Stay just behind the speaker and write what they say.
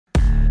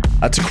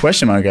I had to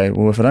question. I go,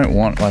 well, if I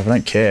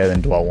don't care, then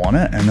do I want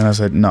it? And then I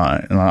said no,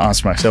 and I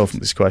asked myself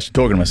this question,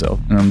 talking to myself,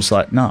 and I'm just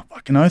like, no,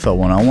 fucking oath, I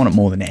want it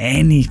more than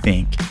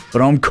anything.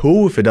 But I'm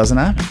cool if it doesn't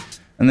happen.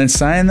 And then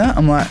saying that,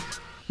 I'm like,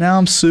 now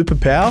I'm super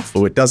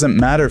powerful. It doesn't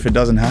matter if it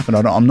doesn't happen.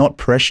 I'm not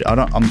pressure.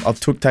 I've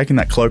taken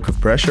that cloak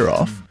of pressure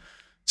off.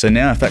 So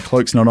now if that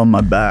cloak's not on my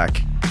back,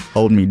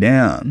 holding me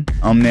down,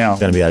 I'm now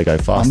going to be able to go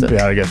faster.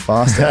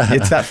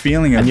 It's that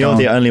feeling of and you're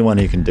the only one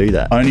who can do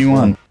that. Only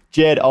one.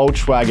 Jed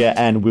Olschwager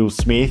and Will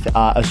Smith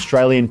are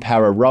Australian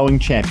para rowing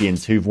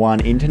champions who've won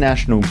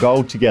international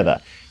gold together.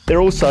 They're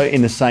also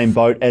in the same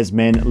boat as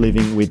men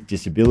living with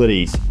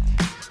disabilities.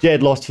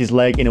 Jed lost his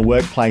leg in a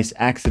workplace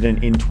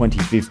accident in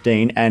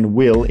 2015 and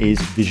Will is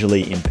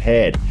visually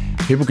impaired.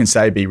 People can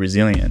say be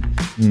resilient.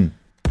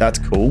 That's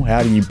cool.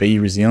 How do you be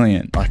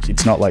resilient? Like,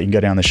 it's not like you can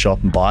go down the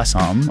shop and buy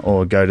some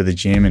or go to the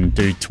gym and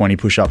do 20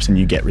 push-ups and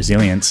you get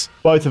resilience.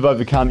 Both have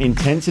overcome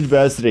intense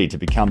adversity to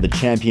become the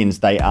champions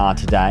they are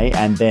today,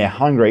 and they're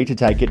hungry to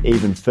take it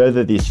even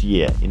further this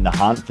year in the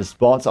hunt for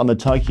spots on the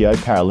Tokyo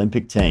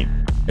Paralympic team.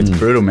 It's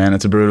brutal, man.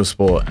 It's a brutal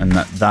sport, and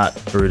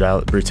that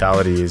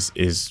brutality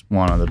is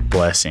one of the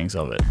blessings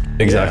of it.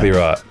 Exactly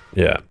right.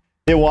 Yeah.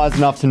 They're wise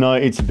enough to know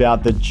it's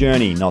about the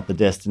journey, not the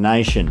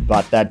destination,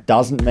 but that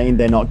doesn't mean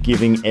they're not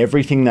giving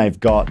everything they've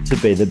got to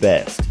be the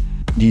best.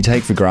 Do you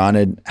take for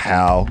granted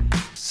how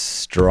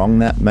strong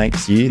that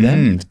makes you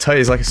then? Tell you,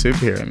 he's like a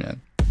superhero, man.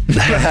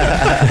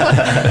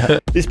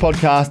 This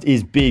podcast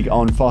is big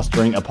on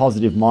fostering a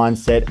positive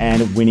mindset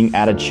and a winning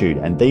attitude,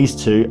 and these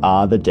two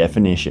are the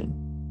definition.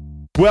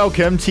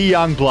 Welcome to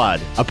Young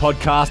Blood, a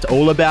podcast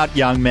all about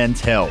young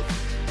men's health.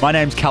 My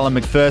name's Callum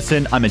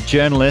McPherson. I'm a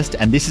journalist,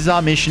 and this is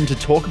our mission to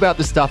talk about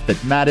the stuff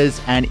that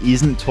matters and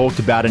isn't talked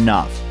about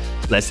enough.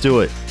 Let's do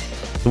it.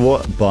 So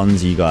what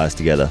bonds you guys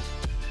together?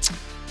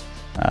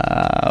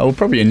 Well,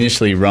 probably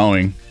initially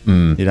rowing,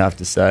 you'd have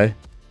to say.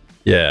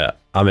 Yeah.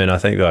 I mean, I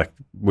think like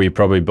we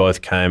probably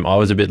both came. I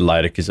was a bit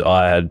later because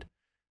I had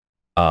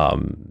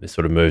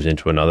sort of moved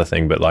into another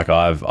thing, but like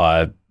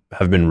I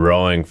have been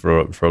rowing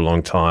for a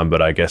long time,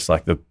 but I guess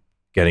like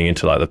getting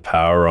into like the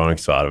power rowing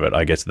side of it,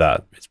 I guess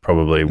that it's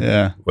probably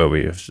where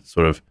we have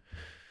sort of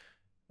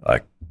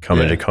like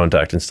come into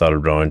contact and started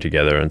rowing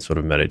together and sort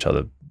of met each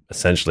other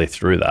essentially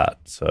through that.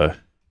 So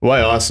the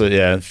way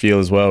I feel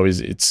as well is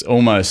it's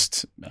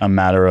almost a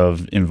matter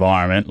of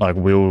environment. Like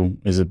I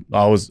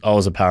was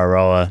a para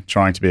rower,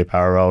 trying to be a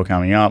para rower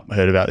coming up. I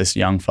heard about this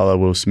young fellow,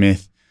 Will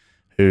Smith,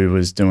 who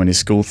was doing his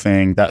school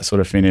thing. That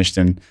sort of finished,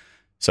 and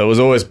so it was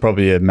always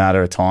probably a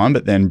matter of time.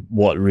 But then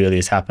what really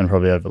has happened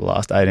probably over the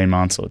last 18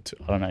 months or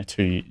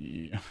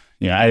 18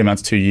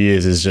 months, 2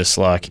 years is just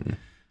like,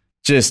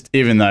 just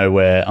even though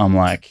I'm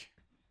like,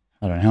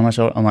 I don't know how much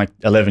old, I'm like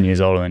 11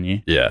 years older than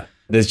you. Yeah.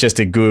 There's just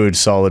a good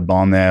solid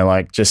bond there,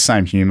 like just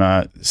same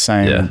humor,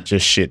 same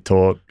just shit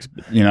talk,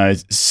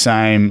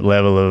 same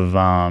level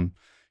of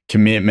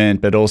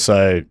commitment, but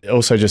also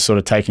just sort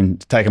of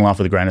taking life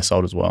with a grain of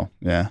salt as well.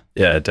 Yeah.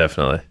 Yeah,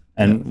 definitely.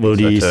 And Will,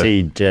 do you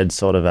see Jed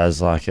sort of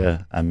as like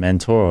a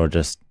mentor or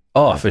just?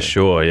 Oh, for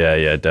sure.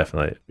 Yeah,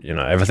 definitely.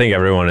 I think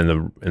everyone in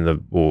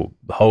the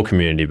whole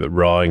community, but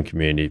rowing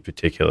community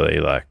particularly,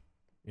 like,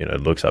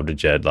 looks up to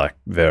Jed, like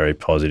very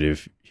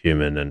positive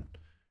human and,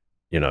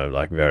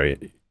 like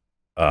very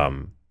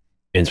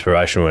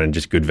inspirational and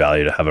just good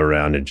value to have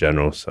around in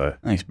general. So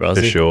thanks, bro.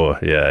 For sure.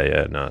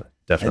 Yeah, no,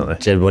 definitely.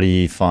 Jed, what do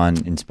you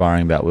find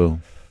inspiring about Will?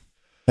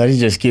 That he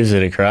just gives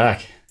it a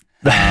crack.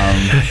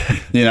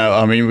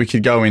 I mean, we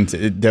could delve into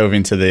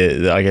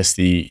the I guess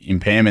the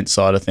impairment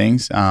side of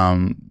things.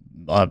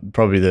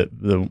 Probably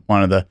the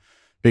one of the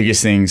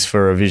biggest things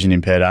for a vision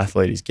impaired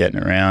athlete is getting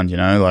around.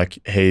 Like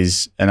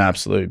he's an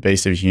absolute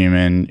beast of a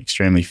human,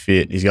 extremely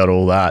fit. He's got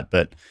all that,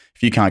 but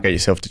if you can't get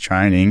yourself to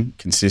training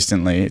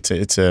consistently, it's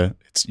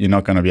you're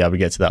not going to be able to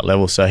get to that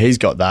level. So he's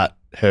got that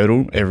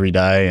hurdle every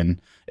day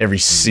and every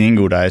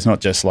single day. It's not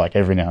just like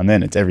every now and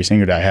then. It's every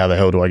single day. How the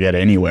hell do I get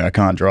anywhere? I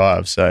can't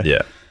drive. So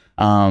yeah.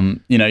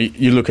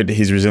 You look at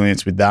his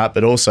resilience with that,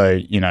 but also,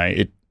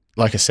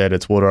 like I said,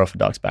 it's water off a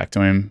duck's back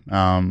to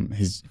him.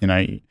 He's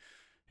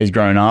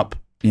grown up,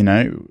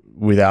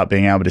 without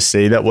being able to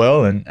see that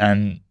well,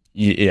 and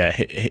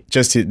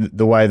just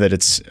the way that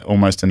it's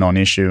almost a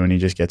non-issue, and he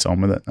just gets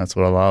on with it. That's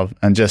what I love,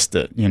 and just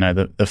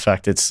the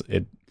fact it's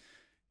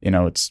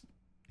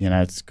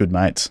good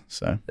mates.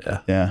 So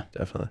yeah,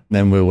 definitely.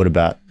 Then Will, what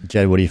about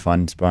Jed? What do you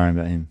find inspiring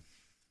about him?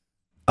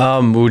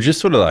 Well,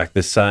 just sort of like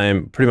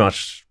pretty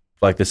much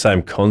like the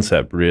same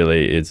concept.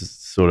 Really, it's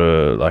sort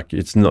of like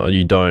it's not.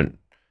 He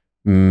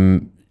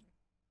doesn't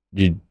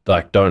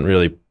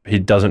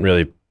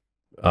really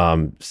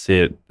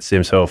see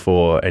himself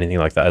or anything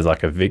like that as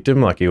like a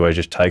victim. Like he always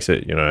just takes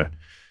it,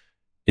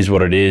 is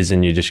what it is,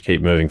 and you just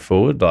keep moving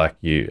forward.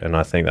 And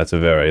I think that's a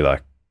very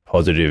like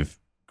positive,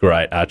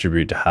 great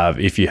attribute to have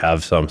if you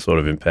have some sort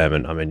of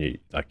impairment. I mean,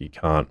 you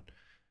can't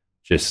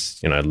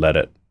just let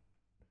it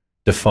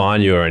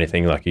define you or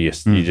anything. Like you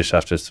just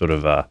have to sort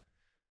of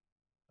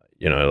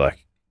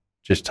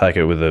just take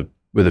it with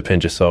a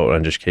pinch of salt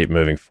and just keep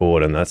moving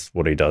forward, and that's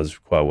what he does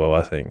quite well,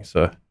 I think.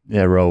 So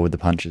roll with the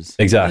punches.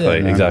 Exactly,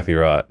 Yeah, man. exactly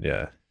right.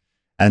 Yeah.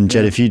 And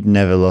Jed, if you'd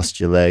never lost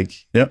your leg,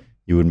 Yep.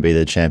 you wouldn't be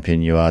the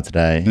champion you are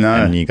today. No.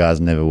 And you guys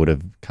never would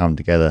have come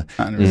together.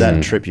 100%. Does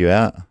that trip you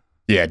out?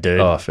 Yeah, dude.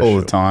 Oh, for all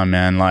sure. the time,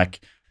 man. Like,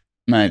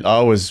 mate,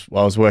 I was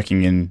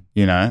working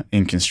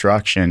in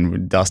construction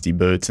with dusty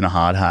boots and a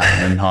hard hat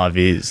and high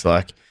vis.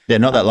 Like, Yeah,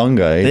 not that long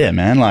ago. yeah,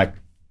 man. Like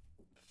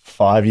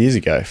 4.5 years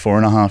ago.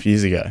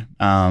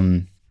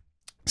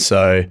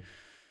 So,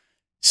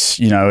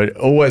 it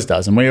always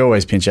does, and we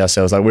always pinch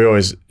ourselves. Like we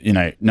always,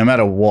 no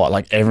matter what.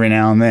 Like every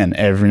now and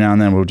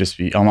then, we'll just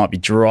be. I might be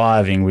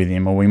driving with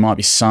him, or we might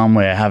be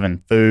somewhere having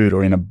food,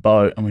 or in a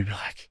boat, and we'd be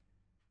like,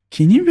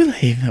 "Can you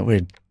believe that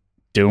we're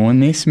doing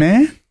this,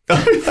 man?" So,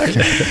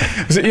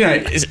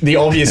 it's the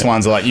obvious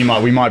ones are like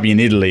we might be in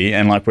Italy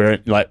and like we're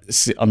like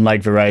on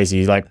Lake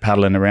Varese, like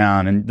paddling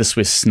around, and the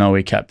Swiss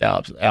snowy capped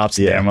Alps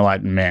there, and we're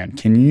like, man,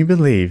 can you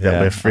believe that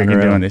Yeah, we're freaking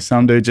unreal. doing this?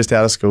 Some dude just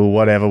out of school,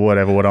 whatever, what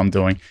I'm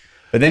doing.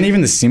 But then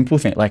even the simple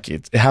thing, like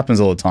it happens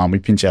all the time. We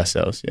pinch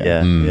ourselves.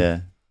 Yeah, yeah.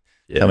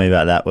 Yeah. Tell me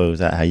about that. Will, was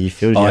that how you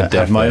feel? Did Oh, you have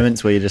definitely.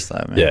 moments where you're just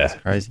like, man, Yeah. it's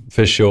crazy?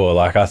 For sure.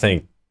 Like I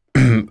think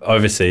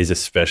overseas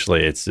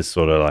especially, it's just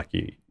sort of like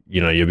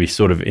you'll be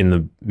sort of in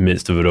the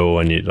midst of it all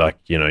and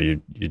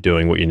you're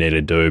doing what you need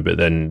to do, but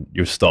then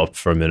you'll stop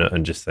for a minute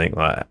and just think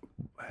like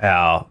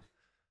how,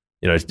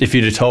 if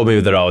you'd have told me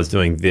that I was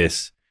doing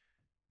this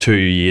 2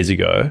 years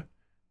ago,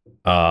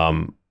 I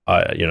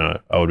would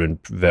have been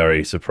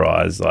very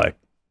surprised. Like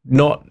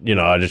not,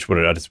 I just would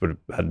have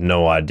had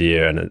no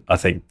idea. And I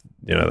think,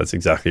 that's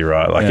exactly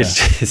right. Like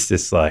it's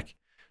just like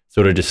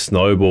sort of just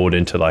snowballed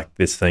into like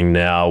this thing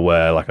now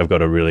where like I've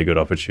got a really good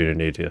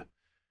opportunity to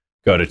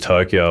go to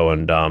Tokyo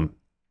and,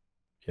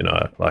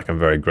 like I'm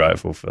very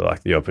grateful for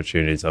like the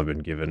opportunities I've been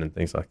given and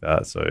things like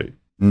that. So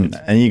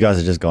And you guys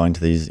are just going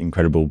to these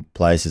incredible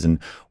places and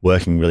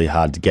working really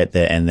hard to get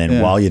there. And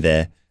then while you're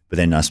there, but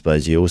then I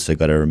suppose you also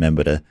got to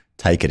remember to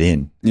take it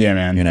in. Yeah,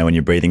 man. When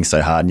you're breathing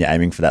so hard and you're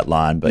aiming for that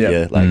line, but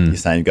you're like you're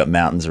saying you've got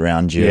mountains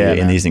around you Yeah, in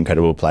man. these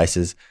incredible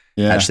places.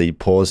 Yeah. Actually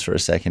pause for a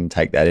second,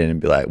 take that in and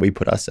be like, we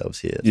put ourselves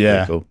here. It's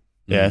Yeah. pretty cool.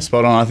 Yeah,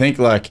 spot on. I think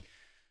like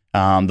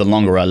the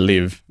longer I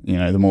live,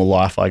 the more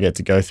life I get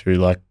to go through,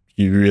 like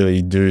you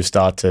really do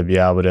start to be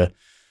able to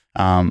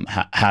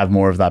have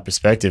more of that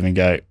perspective and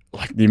go,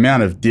 like the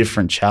amount of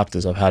different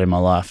chapters I've had in my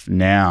life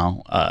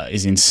now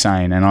is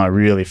insane. And I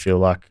really feel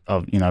like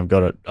I've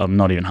got it. I'm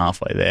not even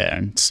halfway there.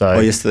 And so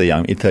Well, you're still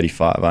young. You're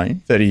 35, aren't you?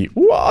 30,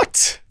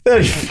 what?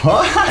 35?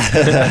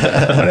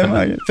 What am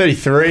I?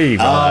 33.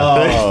 bro.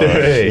 Oh,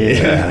 33.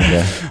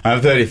 yeah. I'm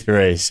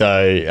 33.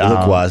 So You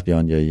look wise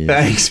beyond your years.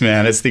 thanks,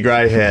 man. It's the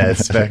grey hair.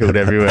 It's speckled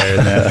everywhere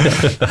in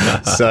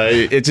there. So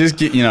it just,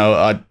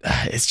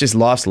 it's just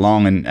life's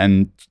long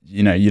and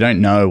you don't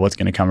know what's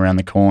going to come around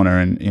the corner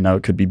and,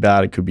 it could be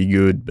bad, it could be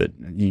good, but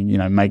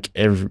make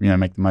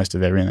the most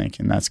of everything.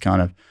 And that's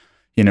kind of,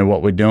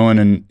 what we're doing.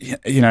 And,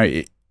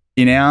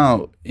 in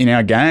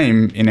our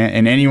game, in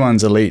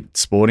anyone's elite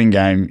sporting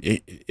game,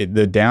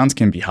 the downs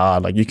can be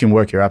hard. Like you can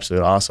work your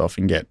absolute ass off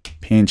and get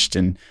pinched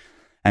and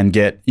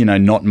get,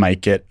 not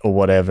make it or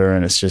whatever.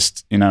 And it's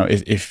just,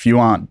 if you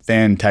aren't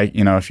then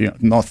if you're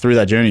not through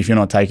that journey, if you're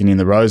not taking in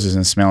the roses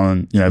and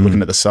smelling,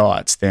 looking at the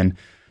sights, then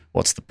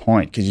what's the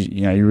point? Because,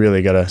 you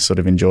really got to sort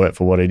of enjoy it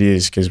for what it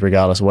is. Because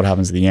regardless of what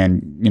happens at the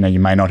end, you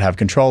may not have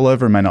control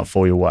over, it may not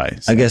fall your way.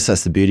 So, I guess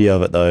that's the beauty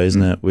of it though,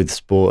 isn't it? With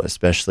sport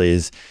especially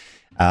is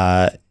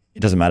it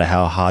doesn't matter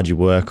how hard you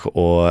work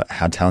or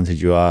how talented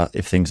you are.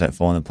 If things don't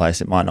fall into place,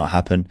 it might not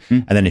happen.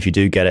 And then if you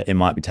do get it, it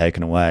might be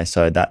taken away.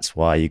 So that's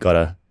why you got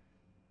to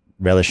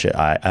relish it,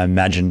 I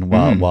imagine,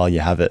 while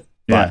you have it.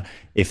 But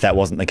if that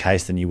wasn't the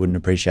case, then you wouldn't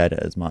appreciate it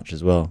as much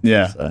as well.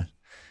 Yeah. So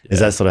is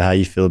that sort of how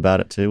you feel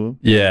about it too, Will?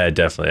 yeah,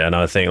 definitely. And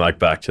I think like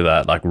back to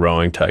that, like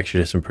rowing takes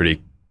you to some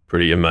pretty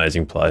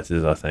amazing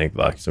places. I think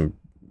like some,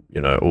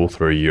 all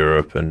through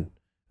Europe and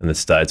the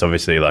States.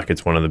 Obviously, like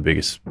it's one of the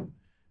biggest,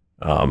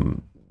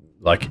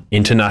 like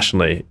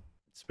internationally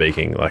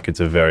speaking, like it's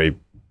a very,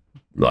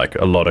 like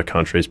a lot of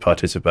countries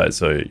participate.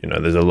 So,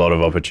 there's a lot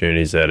of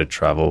opportunities there to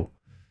travel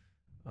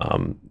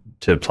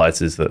to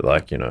places that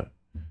like,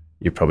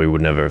 you probably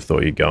would never have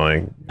thought you're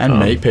going. and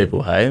meet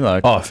people, hey?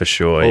 Like, Oh, for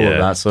sure. all yeah. of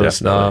that sort of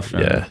definitely,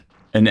 stuff.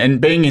 Yeah.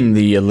 And being in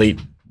the elite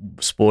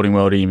sporting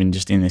world, even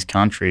just in this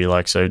country,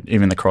 like, so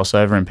even the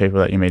crossover and people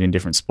that you meet in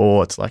different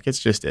sports, like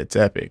it's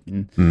epic.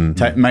 And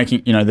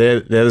making,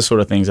 they're the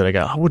sort of things that I go,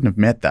 I wouldn't have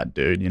met that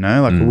dude, like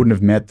I wouldn't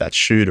have met that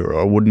shooter or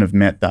I wouldn't have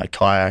met that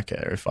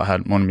kayaker if I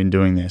hadn't been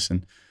doing this.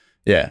 And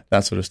yeah,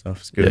 that sort of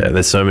stuff is good. Yeah,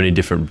 there's so many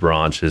different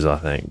branches, I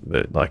think,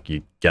 that like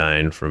you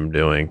gain from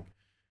doing,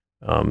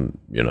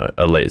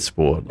 elite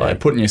sport. Like Like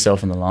putting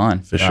yourself on the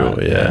line. for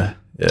sure. Yeah.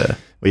 Yeah. Well,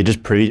 you're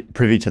just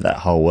privy to that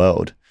whole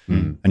world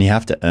and you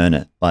have to earn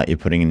it. Like you're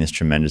putting in this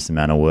tremendous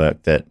amount of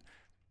work that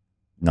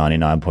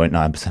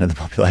 99.9% of the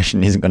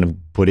population isn't going to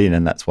put in,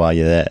 and that's why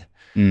you're there.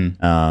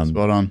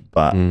 Spot on.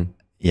 But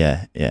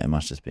yeah, it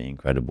must just be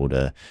incredible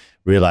to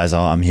realize, oh,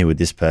 I'm here with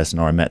this person,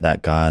 or I met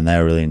that guy and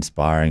they're really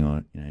inspiring,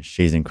 or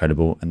she's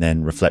incredible, and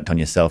then reflect on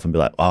yourself and be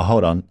like, oh,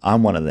 hold on,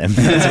 I'm one of them.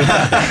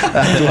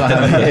 That's why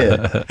I'm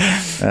here.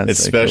 It's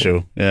so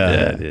special. Cool.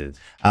 Yeah, it is.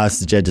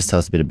 So Jed, just tell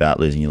us a bit about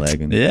losing your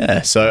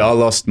leg. So I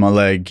lost my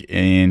leg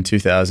in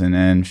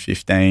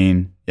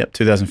 2015.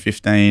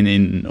 2015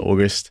 in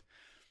August.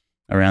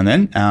 Around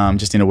then,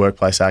 just in a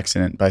workplace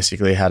accident.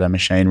 Basically, had a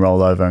machine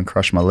roll over and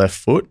crush my left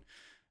foot.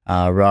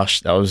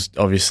 Rushed. That was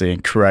obviously a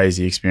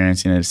crazy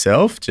experience in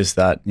itself. Just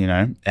that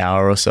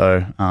hour or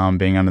so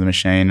being under the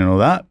machine and all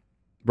that.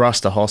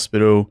 Rushed to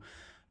hospital.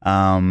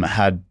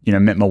 Had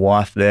met my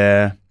wife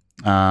there.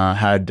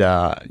 Had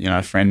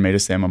a friend meet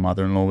us there. My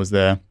mother-in-law was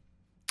there.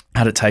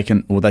 Had it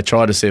taken. Well, they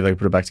tried to see if they could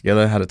put it back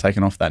together. Had it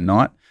taken off that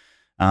night.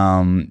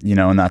 And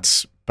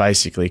that's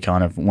basically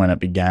kind of when it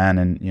began.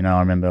 And, I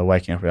remember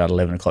waking up about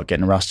 11 o'clock,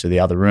 getting rushed to the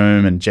other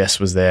room, and Jess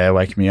was there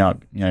waking me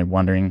up,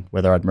 wondering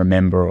whether I'd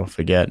remember or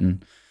forget.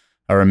 And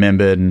I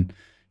remembered, and,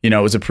 it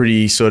was a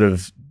pretty sort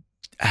of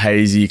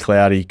hazy,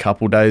 cloudy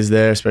couple days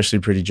there, especially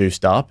pretty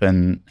juiced up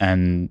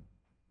and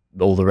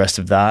all the rest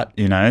of that,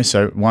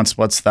 So once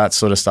that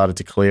sort of started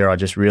to clear, I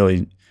just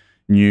really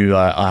knew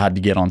I had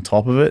to get on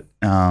top of it.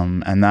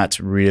 And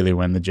that's really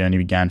when the journey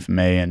began for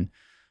me. And,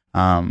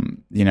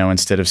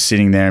 instead of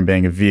sitting there and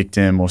being a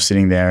victim or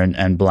sitting there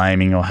and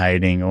blaming or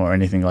hating or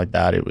anything like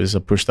that, it was I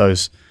pushed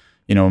those,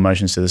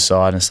 emotions to the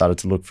side and started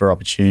to look for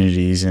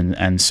opportunities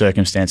and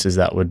circumstances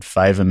that would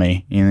favour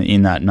me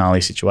in that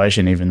gnarly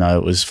situation, even though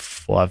it was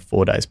 4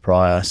 days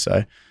prior.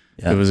 So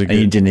it was and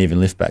you didn't even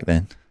lift back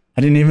then?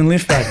 I didn't even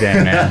lift back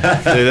then, man.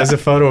 Dude, there's a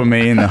photo of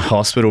me in the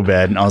hospital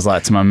bed, and I was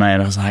like to my mate,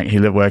 I was like, he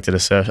worked at a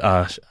surf,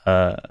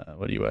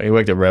 what do you work? He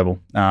worked at Rebel,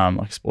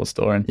 like a sports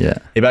store, and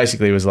he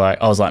basically was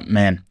like, I was like,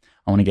 man,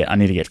 I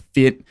need to get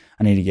fit.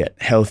 I need to get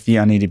healthy.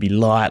 I need to be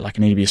light. Like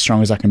I need to be as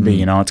strong as I can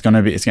be. And I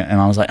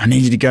was like, I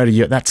need you to go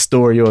to that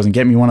store of yours and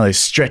get me one of those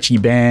stretchy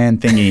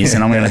band thingies,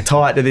 and I'm going to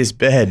tie it to this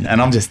bed.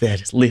 And I'm just there,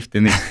 just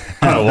lifting this.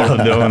 I don't know what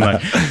I'm doing.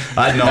 Like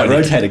I had no idea.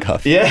 Rotator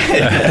cuff.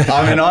 Yeah.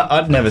 I mean,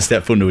 I'd never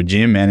stepped foot into a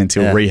gym, man,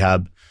 until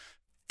rehab.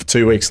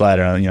 2 weeks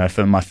later,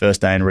 for my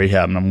first day in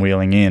rehab, and I'm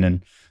wheeling in,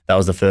 and that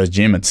was the first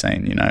gym I'd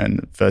seen,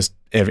 and first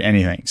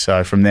anything.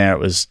 So from there, it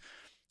was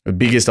the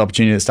biggest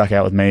opportunity that stuck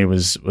out with me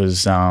was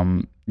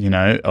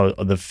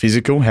the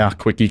physical, how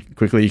quickly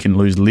you can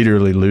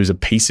literally lose a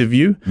piece of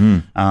you,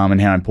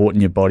 and how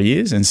important your body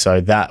is. And so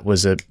that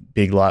was a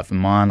big light for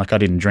mine. Like I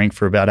didn't drink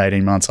for about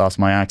 18 months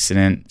after my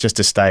accident, just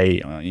to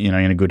stay, in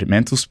a good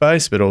mental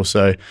space, but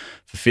also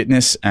for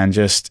fitness, and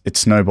just it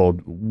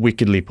snowballed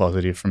wickedly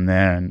positive from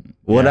there. And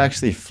what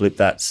actually flipped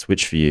that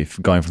switch for you,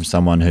 for going from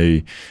someone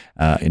who,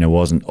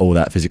 wasn't all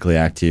that physically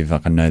active?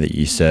 Like I know that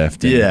you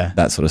surfed and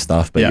that sort of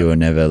stuff, but you were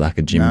never like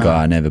a gym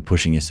guy, never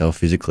pushing yourself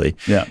physically.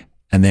 Yeah.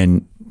 And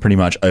then pretty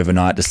much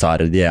overnight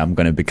decided, I'm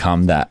going to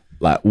become that.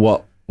 Like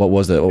what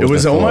was it? What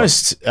was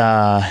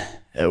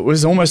it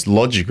was almost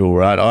logical,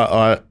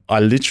 right? I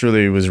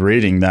literally was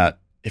reading that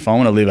if I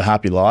want to live a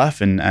happy life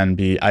and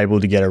be able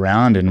to get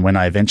around, and when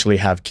I eventually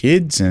have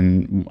kids,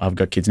 and I've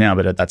got kids now,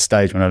 but at that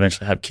stage when I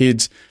eventually have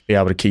kids, be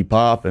able to keep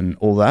up and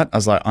all that, I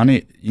was like,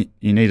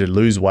 you need to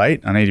lose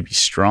weight. I need to be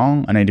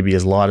strong. I need to be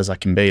as light as I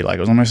can be. Like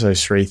it was almost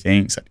those three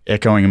things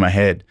echoing in my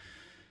head,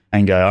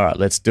 and go, all right,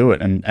 let's do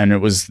it. And it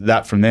was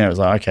that from there. It was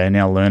like, okay,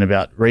 now learn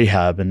about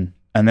rehab. And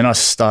then I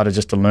started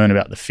just to learn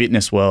about the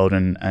fitness world.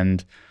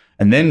 And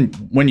then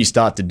when you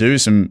start to do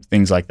some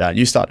things like that,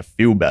 you start to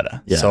feel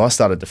better. Yeah. So I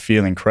started to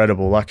feel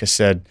incredible. Like I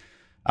said,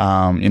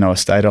 I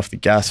stayed off the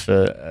gas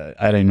for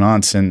 18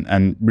 months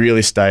and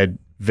really stayed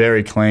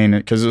very clean,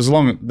 because as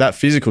long that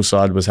physical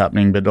side was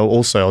happening, but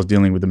also I was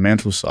dealing with the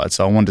mental side.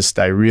 So I wanted to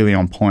stay really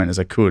on point as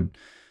I could.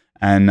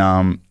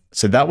 And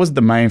so that was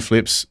the main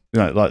flips,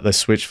 like the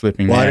switch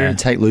flipping. Why did it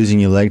take losing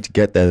your leg to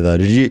get there though?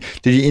 Did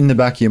you in the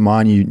back of your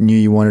mind, you knew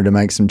you wanted to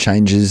make some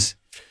changes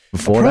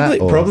before that?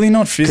 Probably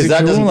not physically.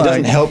 Because that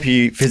doesn't help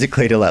you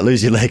physically to like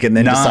lose your leg and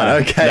then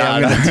decide,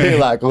 I'm going to do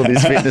like all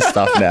this fitness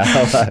stuff now.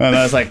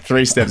 No, it's like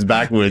 3 steps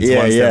backwards,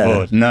 one step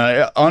forward.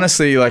 No,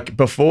 honestly, like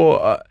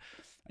before,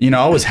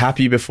 I was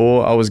happy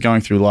before. I was going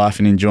through life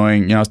and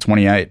enjoying, I was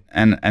 28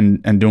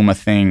 and doing my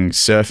thing,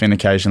 surfing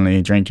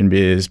occasionally, drinking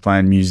beers,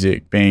 playing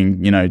music,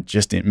 being,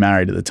 just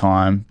married at the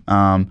time.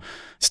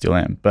 Still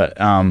am. But,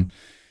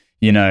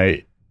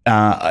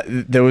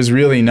 there was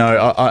really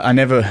I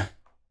never,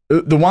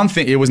 the one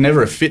thing, it was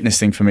never a fitness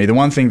thing for me. The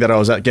one thing that I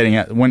was getting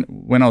at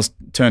when I was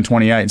turned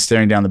 28 and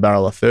staring down the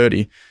barrel of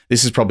 30,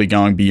 this is probably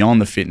going beyond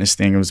the fitness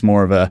thing. It was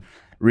more of a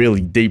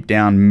really deep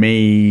down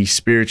me,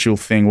 spiritual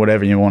thing,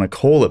 whatever you want to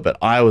call it. But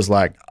I was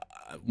like,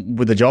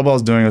 with the job I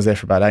was doing, I was there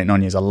for about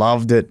 8-9 years. I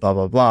loved it, blah,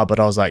 blah, blah. But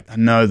I was like, I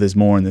know there's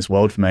more in this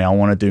world for me. I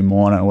want to do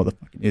more. I don't know what the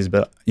fuck it is,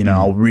 but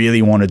I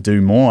really want to do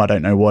more. I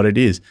don't know what it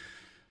is.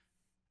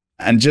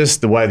 And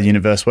just the way the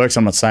universe works,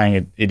 I'm not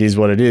saying it is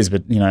what it is,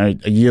 but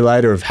a year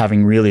later of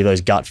having really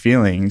those gut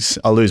feelings,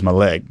 I lose my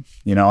leg.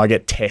 I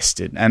get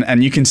tested.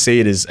 And you can see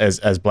it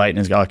as blatant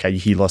as, okay,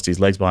 he lost his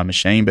legs by a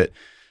machine, but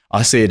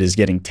I see it as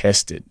getting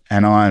tested,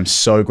 and I am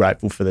so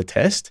grateful for the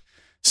test.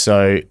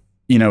 So,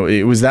 you know,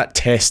 it was that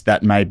test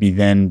that made me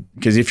then,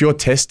 because if you're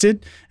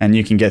tested and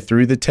you can get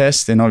through the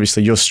test, then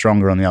obviously you're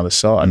stronger on the other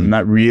side. And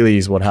that really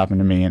is what happened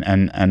to me.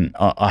 And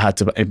I had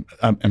to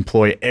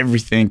employ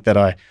everything that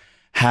I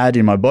had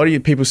in my body.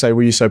 People say,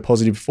 were you so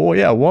positive before?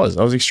 Yeah, I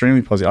was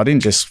extremely positive. I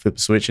didn't just flip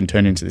the switch and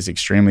turn into this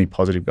extremely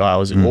positive guy. I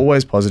was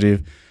always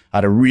positive. I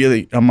had a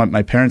really,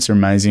 my parents are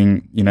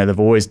amazing. You know, they've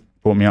always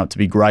brought me up to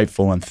be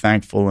grateful and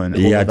thankful, and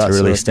you had to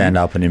really stand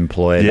up and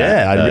employ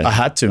that. I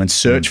had to, and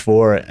search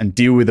for it and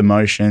deal with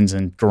emotions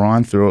and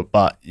grind through it.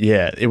 But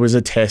yeah, it was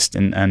a test,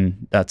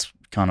 and that's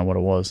kind of what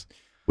it was.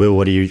 Will,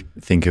 what do you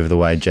think of the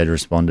way Jed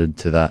responded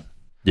to that?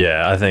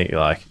 Yeah, I think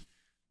like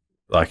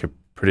a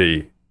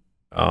pretty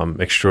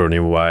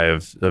extraordinary way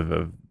of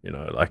you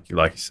know,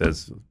 like he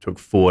says, it took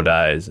 4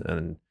 days,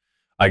 and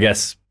I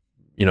guess,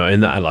 you know,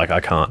 in that, like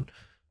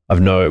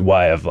I've no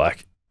way of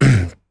like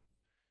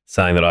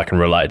saying that I can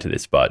relate to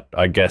this, but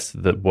I guess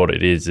that what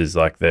it is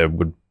like there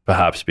would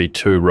perhaps be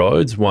two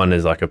roads. One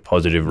is like a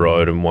positive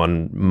road and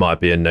one might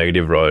be a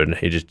negative road, and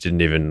he just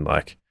didn't even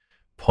like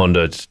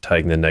ponder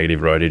taking the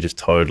negative road. He just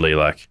totally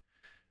like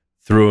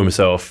threw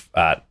himself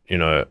at, you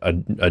know,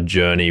 a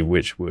journey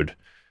which would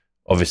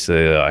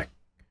obviously like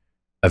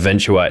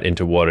eventuate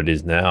into what it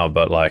is now,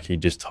 but like he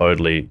just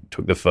totally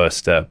took the first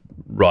step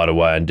right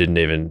away and didn't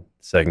even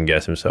second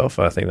guess himself.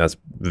 I think that's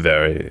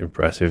very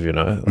impressive, you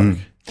know. Like,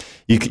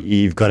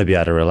 you've got to be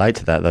able to relate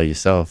to that though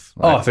yourself.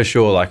 Like, for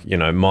sure. Like, you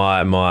know,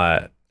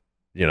 my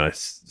you know,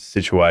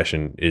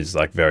 situation is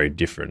like very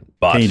different.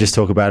 But can you just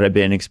talk about it a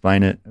bit and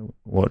explain it,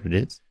 what it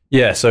is?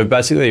 Yeah. So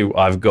basically,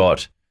 I've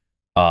got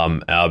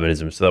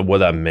albinism. So what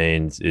that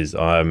means is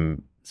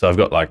I've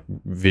got like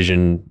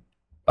vision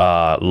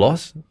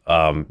loss.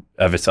 I've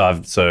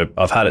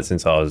had it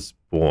since I was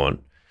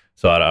born.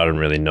 So I don't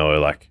really know,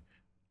 like,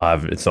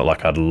 it's not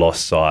like I'd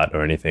lost sight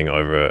or anything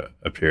over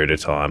a period of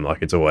time.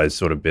 Like, it's always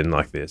sort of been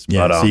like this.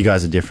 Yeah, but, so you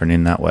guys are different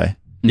in that way.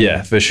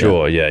 Yeah, for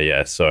sure.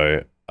 Yeah.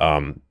 So,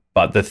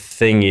 but the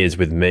thing is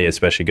with me,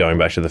 especially going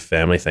back to the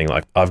family thing,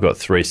 like I've got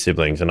 3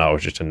 siblings and I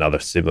was just another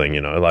sibling,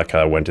 you know, like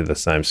I went to the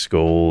same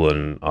school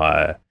and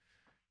I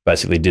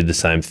basically did the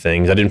same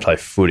things. I didn't play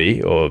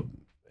footy or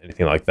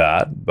anything like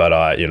that, but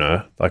I, you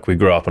know, like we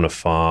grew up on a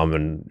farm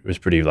and it was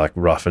pretty like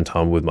rough and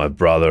tumble with my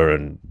brother,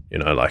 and, you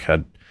know, like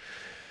had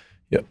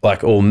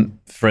like all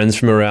friends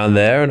from around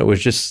there, and it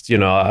was just, you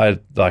know,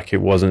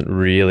 it wasn't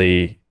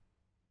really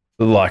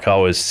like I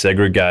was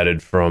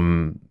segregated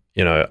from,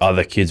 you know,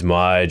 other kids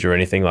my age or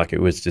anything. Like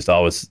it was just, I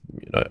was,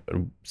 you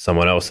know,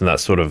 someone else, and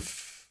that's sort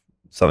of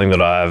something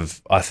that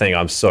I think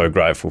I'm so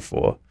grateful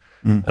for.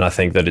 And I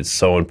think that it's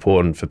so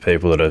important for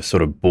people that are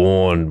sort of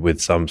born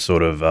with some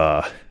sort of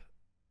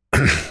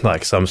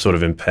like some sort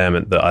of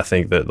impairment, that I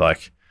think that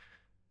like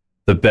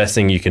the best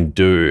thing you can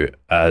do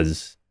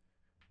as,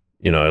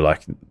 you know,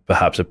 like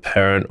perhaps a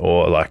parent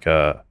or like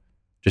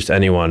just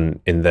anyone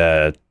in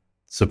their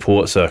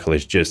support circle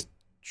is just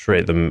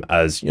treat them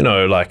as, you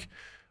know, like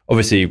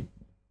obviously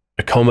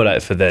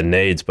accommodate for their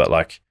needs, but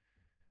like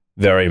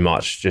very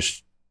much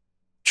just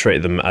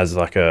treat them as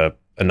like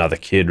another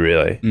kid,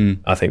 really.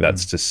 I think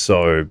that's just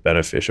so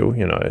beneficial,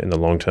 you know, in the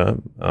long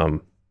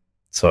term.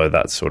 So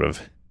that's sort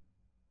of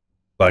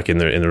like in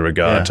the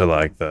regard to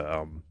like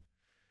the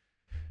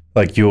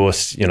like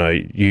yours, you know,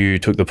 you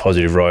took the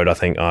positive road. I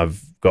think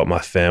I've got my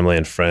family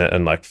and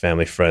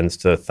family friends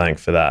to thank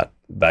for that.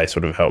 They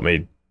sort of helped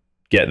me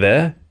get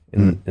there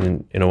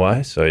in a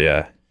way. So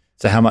yeah.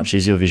 So how much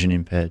is your vision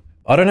impaired?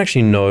 I don't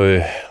actually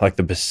know like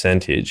the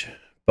percentage,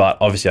 but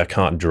obviously I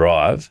can't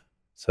drive.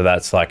 So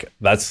that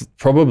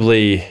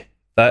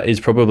is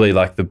probably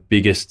like the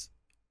biggest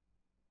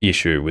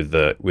issue with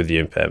the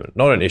impairment.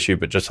 Not an issue,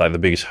 but just like the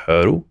biggest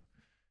hurdle.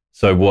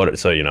 So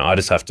you know, I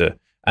just have to,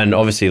 and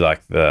obviously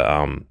like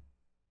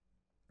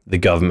the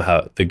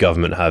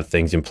government have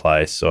things in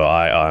place. So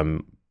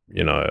I'm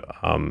you know,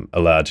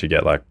 allowed to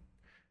get like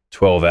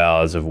 12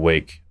 hours a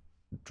week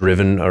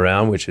driven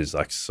around, which is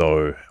like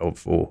so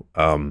helpful.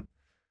 And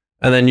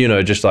then, you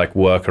know, just like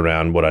work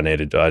around what I need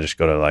to do. I just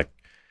got to like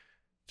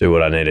do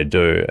what I need to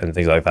do and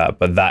things like that.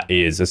 But that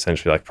is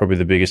essentially like probably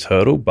the biggest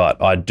hurdle.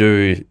 But I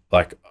do,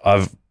 like,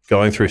 I've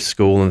going through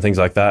school and things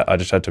like that, I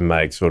just had to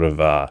make sort of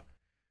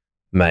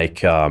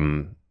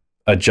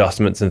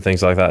adjustments and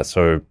things like that.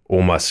 So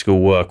all my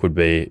schoolwork would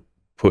be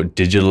put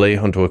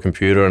digitally onto a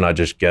computer, and I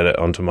just get it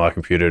onto my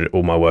computer.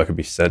 All my work would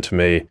be sent to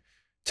me,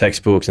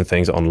 textbooks and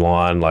things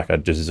online. Like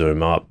I'd just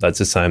zoom up. That's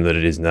the same that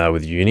it is now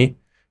with uni,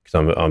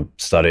 because I'm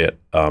studying at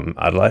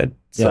Adelaide.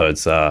 So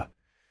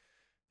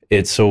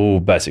it's all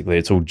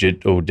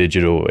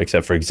digital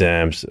except for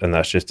exams, and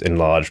that's just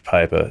enlarged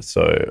paper.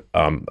 So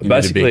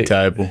basically, a big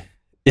table.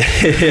 Yeah,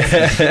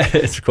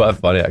 it's quite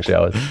funny actually.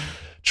 I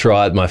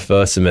tried my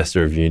first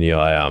semester of uni.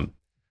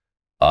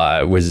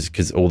 I was,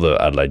 because all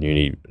the Adelaide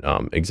uni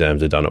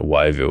exams are done at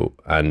Wayville,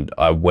 and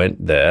I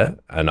went there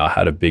and I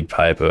had a big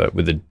paper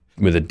with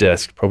a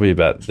desk probably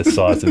about the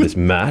size of this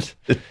mat,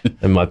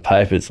 and my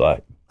paper's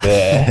like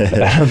there.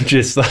 And I'm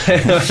just like,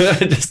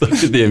 I just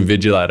looked at the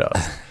invigilator.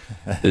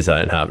 this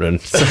ain't happening.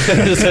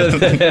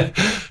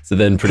 So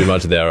then pretty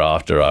much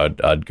thereafter,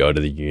 I'd go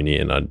to the uni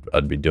and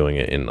I'd be doing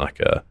it in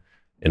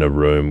in a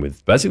room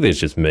with, basically it's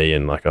just me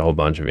and like a whole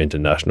bunch of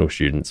international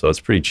students. So it's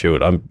pretty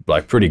chilled. I'm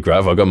like pretty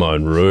grave. I've got my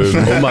own room.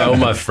 All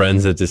my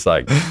friends are just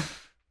like,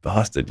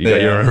 bastard, you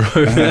got your own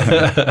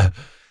room.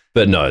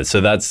 But no,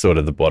 so that's sort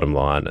of the bottom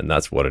line, and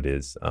that's what it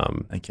is.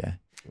 Okay.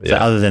 So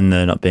other than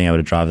the not being able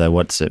to drive though,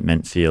 what's it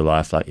meant for your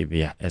life? Like,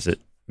 has it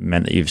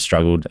meant that you've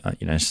struggled,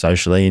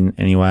 socially in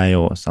any way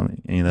or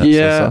something? Any of that sort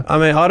of stuff? I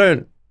mean, I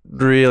don't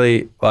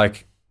really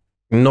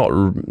not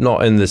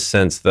in the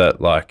sense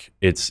that like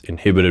it's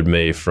inhibited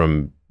me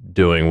from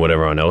doing what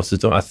everyone else is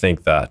doing. I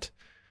think that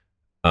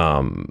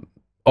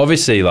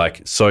obviously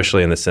like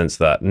socially in the sense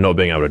that not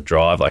being able to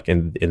drive, like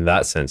in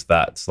that sense,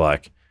 that's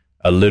like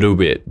a little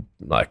bit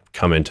like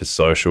come into the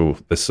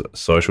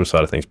social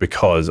side of things,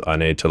 because I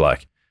need to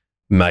like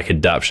make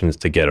adaptations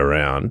to get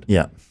around.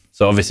 Yeah.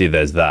 So obviously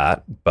there's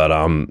that, but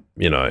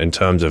in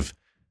terms of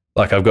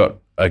like I've got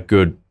a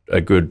good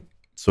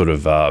sort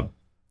of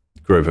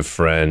group of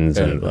friends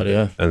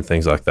and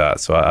things like that.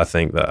 So I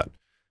think that,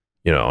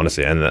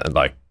 honestly, and that,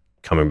 like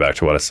coming back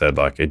to what I said,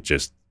 like it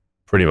just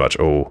pretty much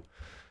all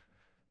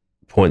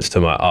points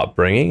to my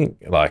upbringing,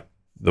 like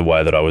the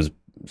way that I was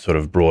sort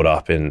of brought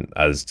up in,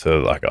 as to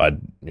like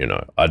I'm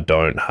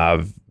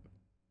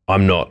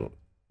not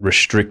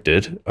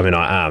restricted. I mean,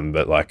 I am,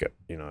 but like,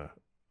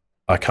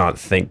 I can't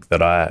think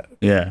that I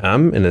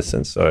am in a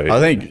sense. So I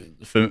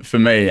think for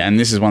me, and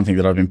this is one thing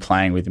that I've been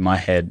playing with in my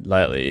head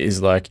lately,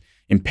 is like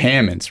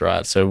impairments,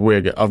 right? So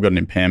I've got an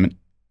impairment.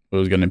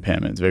 Will's got an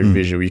impairment. It's very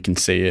visual. You can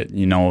see it,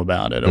 you know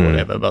about it or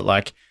whatever. But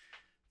like,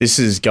 this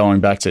is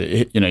going back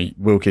to,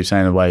 Will keeps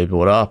saying the way you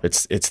brought up.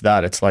 It's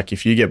that. It's like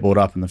if you get brought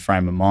up in the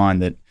frame of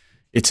mind that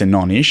it's a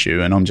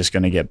non-issue and I'm just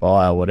going to get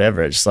by or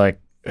whatever, it's like,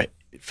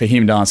 for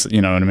him to answer,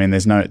 you know what I mean?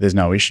 There's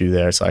no issue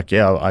there. It's like,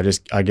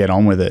 I get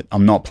on with it.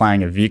 I'm not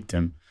playing a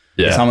victim.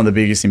 Yeah. Some of the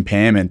biggest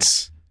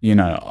impairments,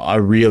 I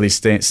really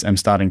am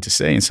starting to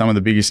see, and some of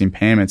the biggest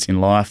impairments in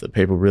life that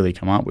people really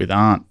come up with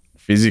aren't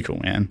physical,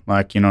 man.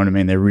 Like, you know what I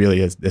mean?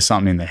 There's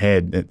something in the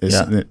head.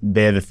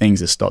 They're the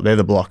things that stop. They're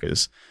the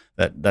blockers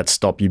that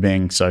stop you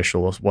being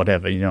social or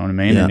whatever. You know what I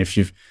mean? Yeah. And if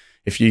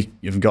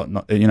you've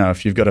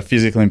got a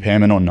physical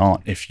impairment or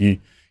not, if you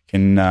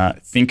can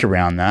think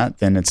around that,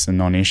 then it's a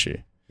non-issue.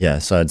 Yeah,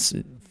 so it's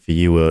for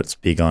you, Will, it's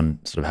big on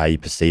sort of how you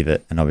perceive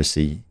it, and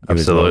obviously you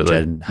Absolutely. as well,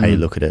 Jed, and how you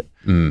look at it,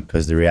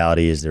 because the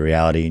reality is the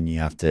reality, and you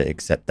have to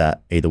accept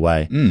that either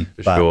way.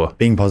 For sure.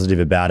 Being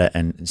positive about it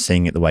and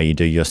seeing it the way you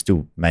do, you're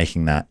still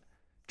making that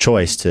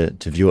choice to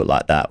view it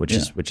like that, which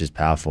is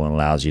powerful and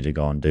allows you to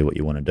go and do what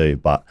you want to do.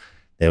 But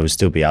there will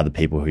still be other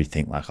people who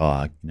think like,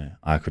 I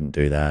couldn't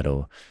do that,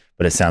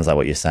 but it sounds like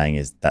what you're saying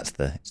is it's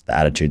the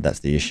attitude that's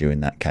the issue in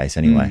that case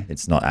anyway.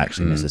 It's not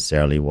actually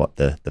necessarily what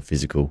the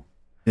physical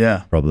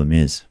problem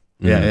is.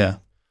 Yeah.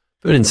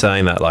 But in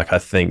saying that, like, I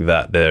think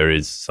that there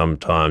is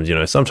sometimes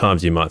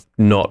you might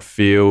not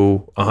feel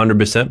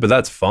 100%, but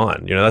that's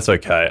fine. That's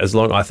okay.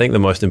 I think the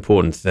most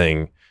important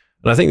thing,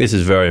 and I think this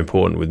is very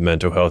important with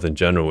mental health in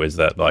general, is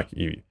that like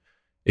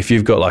if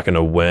you've got like an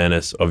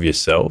awareness of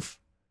yourself,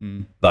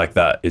 like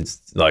that,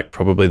 it's like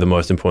probably the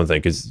most important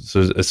thing. Because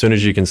as soon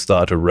as you can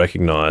start to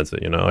recognize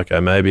that, okay,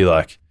 maybe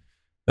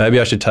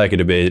I should take it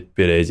a bit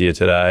easier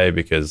today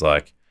because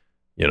like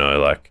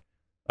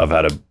I've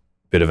had a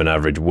bit of an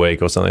average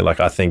week or something. Like,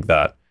 I think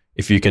that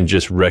if you can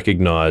just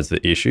recognize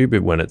the issue,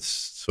 but when it's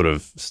sort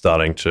of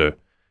starting to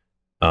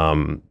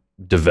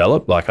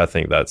develop, like, I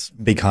think that's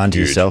be kind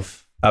huge. To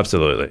yourself.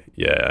 Absolutely.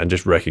 Yeah. And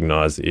just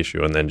recognize the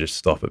issue and then just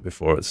stop it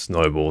before it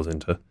snowballs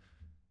into,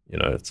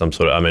 some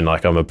sort of, I mean,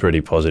 like, I'm a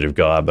pretty positive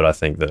guy, but I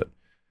think that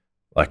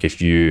like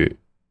if you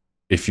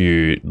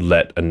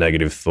let a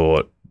negative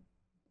thought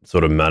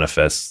sort of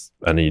manifest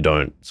and you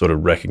don't sort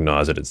of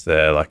recognize it's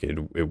there, like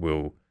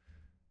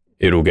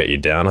it'll get you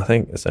down, I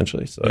think,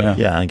 essentially. So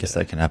yeah, I guess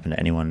that can happen to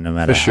anyone, no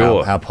matter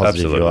how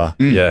positive Absolutely. you are.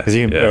 Yeah, because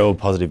we're all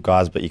positive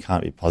guys, but you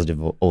can't be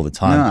positive all the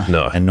time.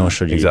 No, and nor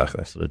should you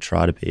exactly. sort of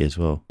try to be as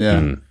well.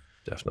 Yeah,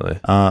 definitely.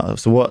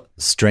 So, what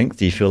strength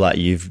do you feel like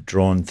you've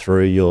drawn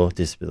through your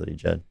disability,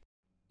 Jed?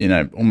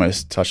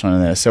 Almost touched on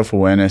it there.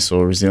 Self-awareness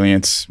or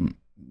resilience,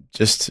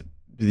 just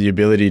the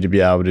ability to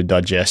be able to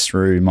digest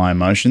through my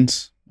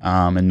emotions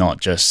and not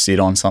just sit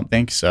on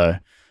something. So.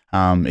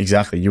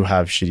 Exactly. You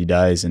have shitty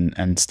days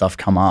and stuff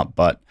come up,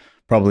 but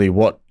probably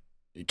what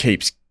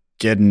keeps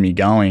getting me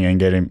going and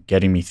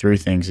getting me through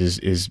things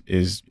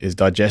is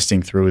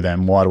digesting through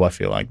them. Why do I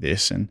feel like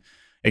this? And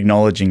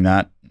acknowledging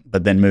that,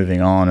 but then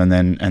moving on, and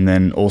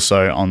then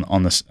also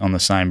on the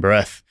same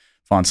breath,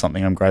 find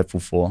something I'm grateful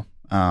for.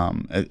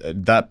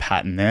 That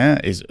pattern there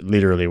is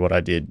literally what I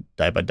did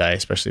day by day,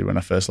 especially when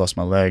I first lost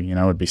my leg.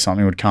 It'd be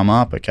something would come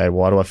up. Okay,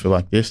 why do I feel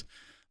like this?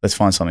 Let's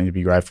find something to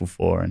be grateful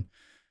for. And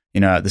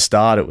at the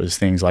start, it was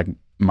things like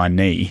my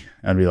knee,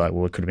 I'd be like,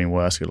 well, it could have been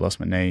worse. Could have lost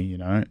my knee, you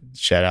know.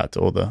 Shout out to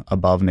all the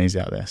above knees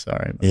out there.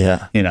 Sorry. But,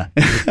 Yeah. you know,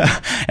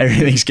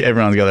 everyone's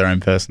got their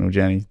own personal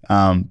journey.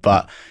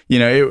 But, you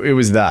know, it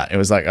was that. It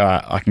was like, all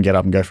right, I can get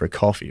up and go for a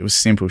coffee. It was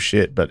simple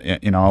shit.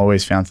 But, you know, I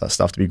always found that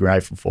stuff to be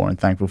grateful for and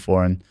thankful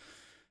for. And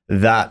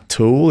that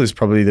tool is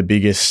probably the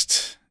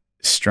biggest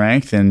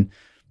strength. And,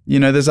 you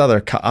know, there's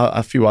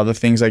a few other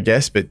things, I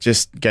guess, but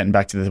just getting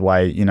back to the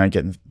way, you know,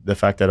 getting the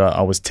fact that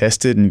I was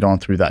tested and gone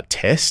through that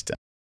test,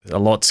 a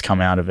lot's come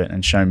out of it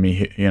and shown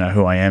me, you know,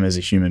 who I am as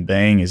a human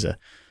being, as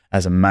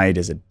a mate,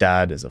 as a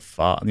dad, as a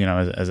father, you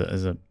know,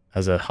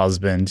 as a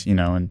husband, you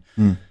know,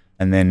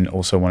 and then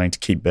also wanting to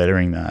keep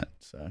bettering that.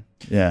 So,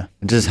 yeah.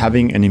 And does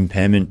having an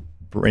impairment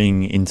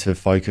bring into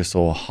focus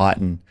or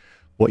heighten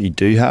what you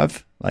do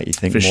have? Like you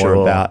think For more sure.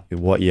 about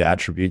what your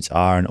attributes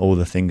are and all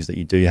the things that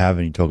you do have,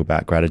 and you talk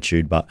about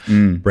gratitude, but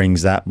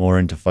brings that more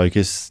into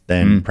focus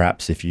than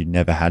perhaps if you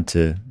never had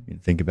to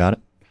think about it?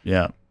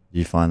 Yeah. Do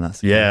you find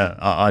that? Yeah,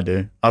 I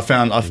do. I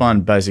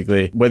find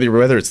basically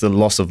whether it's the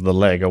loss of the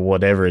leg or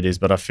whatever it is,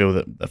 but I feel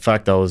that the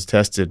fact I was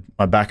tested,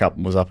 my backup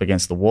was up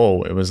against the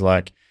wall. It was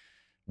like,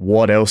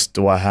 what else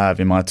do I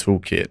have in my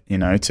toolkit, you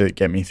know, to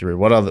get me through?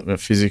 What other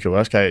physical?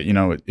 Okay, you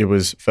know, it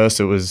was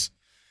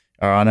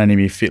all right, I need to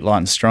be fit, light,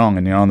 and strong.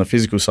 And, you know, on the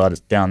physical side, it's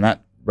down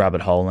that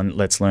rabbit hole and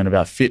let's learn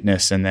about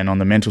fitness. And then on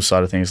the mental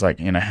side of things, like,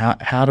 you know,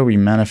 how do we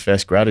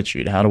manifest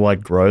gratitude? How do I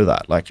grow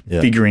that? Like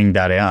figuring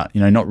that out,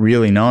 you know, not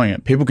really knowing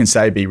it. People can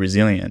say be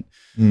resilient.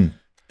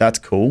 That's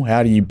cool.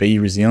 How do you be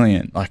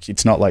resilient? Like,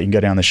 it's not like you can go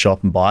down the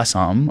shop and buy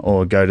some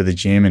or go to the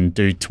gym and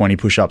do 20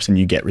 push-ups and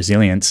you get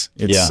resilience.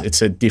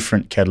 It's a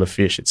different kettle of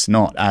fish. It's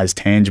not as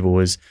tangible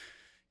as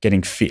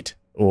getting fit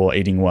or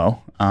eating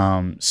well.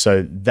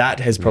 So that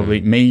has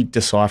probably, me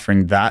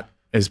deciphering that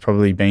has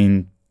probably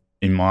been,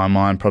 in my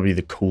mind, probably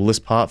the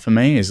coolest part for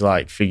me, is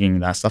like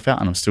figuring that stuff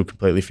out. And I'm still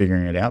completely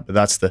figuring it out, but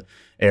that's the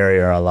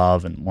area I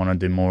love and want to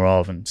do more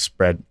of and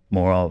spread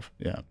more of.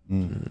 Yeah.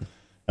 And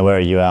where are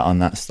you at on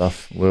that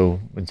stuff, Will,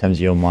 in terms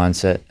of your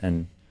mindset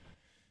and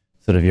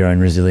sort of your own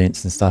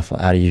resilience and stuff?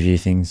 How do you view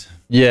things?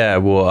 Yeah,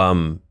 well,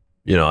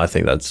 you know, I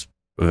think that's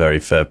a very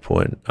fair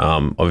point.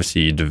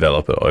 Obviously, you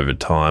develop it over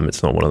time.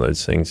 It's not one of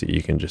those things that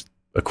you can just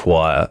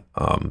acquire.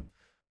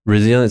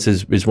 Resilience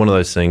is one of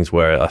those things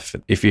where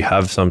if you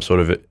have some sort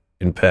of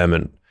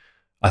impairment,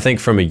 I think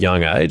from a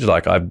young age,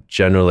 like I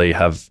generally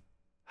have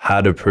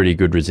had a pretty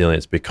good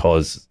resilience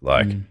because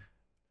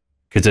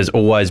there's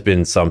always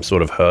been some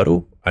sort of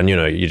hurdle, and you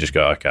know, you just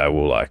go, okay,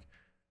 well, like,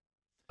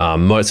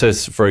 so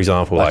for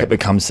example, like it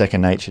becomes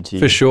second nature to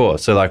you. For sure.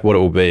 So like what it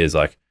will be is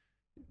like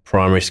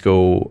primary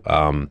school,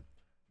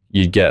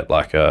 you'd get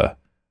like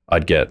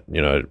I'd get,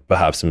 you know,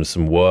 perhaps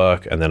some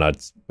work, and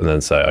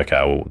then say,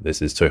 okay, well,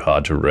 this is too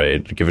hard to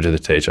read. I'd give it to the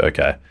teacher.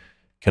 Okay,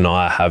 can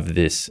I have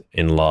this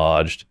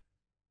enlarged?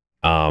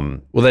 Well,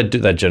 they'd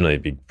generally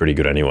be pretty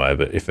good anyway.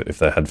 But if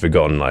they had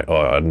forgotten, like,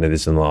 oh, I need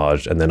this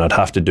enlarged, and then I'd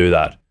have to do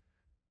that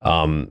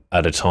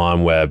at a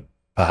time where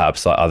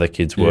perhaps like other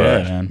kids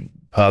were.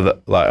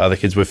 Other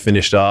kids were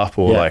finished up,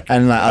 or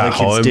and like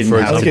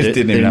other kids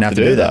didn't have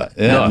to do that.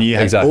 Yeah. No, you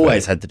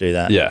always had to do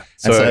that. Yeah.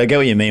 So I get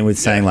what you mean with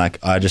saying like,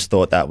 I just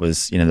thought that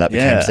was, you know, that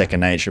became second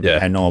nature,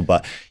 became normal,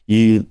 but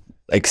you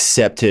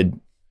accepted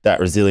that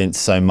resilience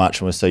so much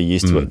and was so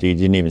used to it, you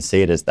didn't even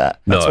see it as that.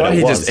 That's why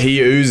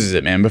he oozes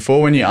it, man.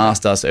 Before, when you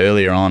asked us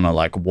earlier on,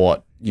 like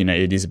what, you know,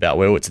 it is about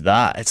Will, it's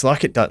that. It's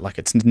like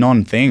it's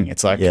non-thing.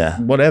 It's like,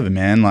 whatever,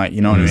 man. Like,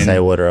 you know what I mean? Say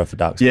water off a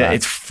duck's back.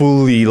 It's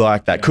fully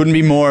like that. Couldn't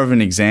be more of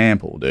an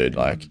example, dude.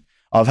 Like,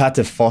 I've had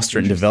to foster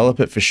it and develop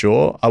it for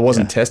sure. I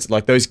wasn't tested.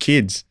 Like, those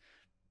kids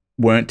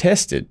weren't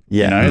tested,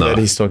 you know, that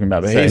he's talking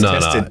about. But he's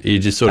tested. You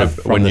just sort of,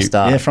 from the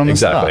start. Yeah, from the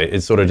start. Exactly.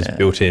 It's sort of just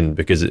built in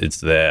because it's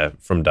there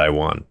from day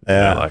one.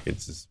 Yeah. You know, like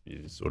it's just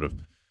you sort of.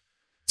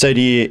 So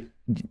do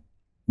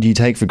you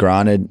take for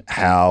granted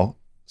how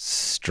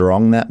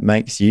strong that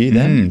makes you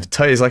then? I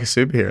tell you, he's like a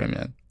superhero,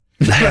 man.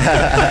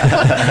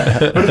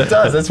 But it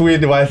does. That's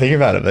weird the way I think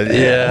about it. But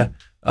yeah.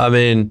 I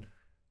mean,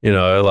 you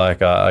know,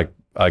 like I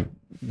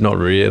not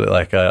really.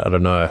 Like I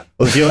don't know.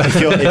 Well,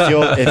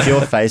 if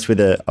you're faced with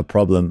a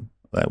problem,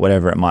 like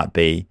whatever it might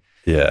be,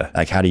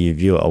 like how do you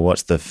view it, or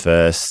what's the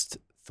first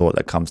thought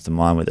that comes to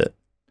mind with it?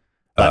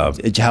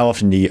 Like, how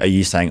often are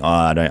you saying, "Oh,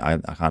 I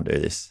can't do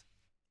this"?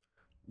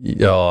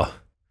 Yeah.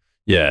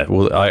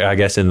 Well, I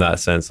guess in that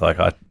sense, like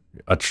I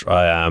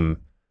am,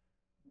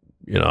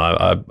 you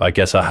know, I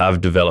guess I have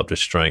developed a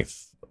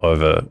strength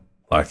over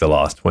like the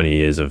last 20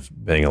 years of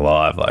being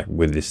alive, like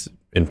with this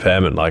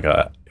impairment. Like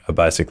I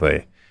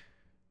basically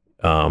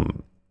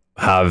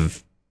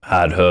have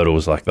had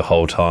hurdles like the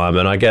whole time,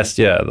 and I guess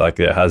like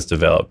it has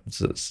developed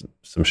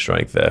some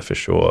strength there for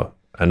sure.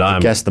 And I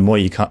guess the more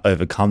you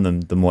overcome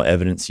them, the more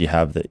evidence you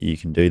have that you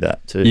can do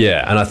that too.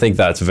 Yeah, and I think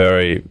that's a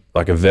very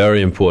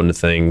important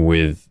thing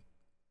with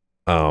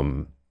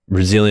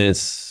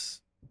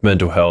resilience,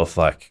 mental health.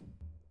 Like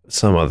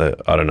some other,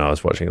 I don't know, I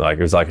was watching, like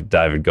it was like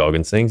David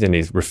Goggins things, and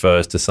he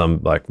refers to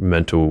some like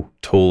mental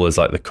tool as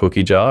like the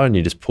cookie jar, and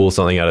you just pull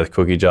something out of the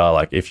cookie jar.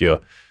 Like if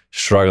you're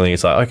struggling,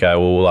 it's like, okay,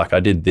 well, like I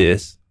did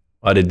this,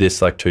 I did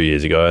this like 2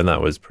 years ago and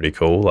that was pretty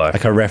cool.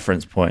 Like a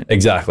reference point.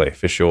 Exactly,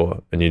 for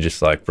sure. And you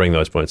just like bring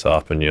those points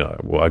up and you're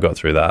like, well, I got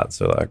through that.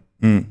 So like,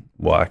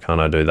 why can't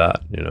I do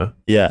that, you know?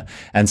 Yeah.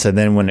 And so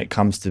then when it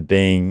comes to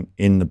being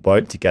in the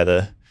boat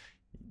together,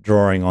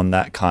 drawing on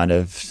that kind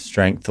of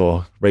strength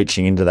or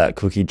reaching into that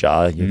cookie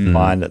jar, you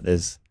find that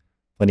there's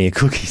plenty of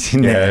cookies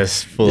in there.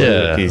 It's full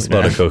of cookies, a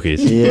lot of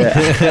cookies.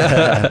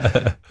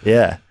 Yeah.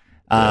 Yeah.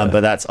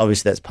 But that's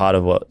part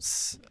of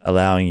what's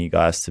allowing you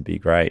guys to be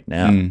great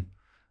now.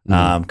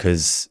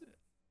 Because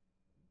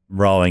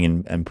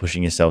rowing and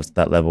pushing yourself to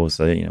that level is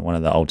one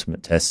of the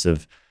ultimate tests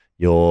of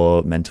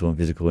your mental and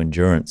physical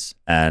endurance,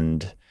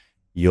 and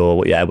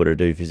what you're able to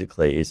do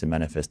physically is a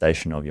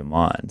manifestation of your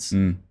minds.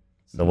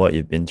 So what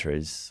you've been through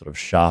has sort of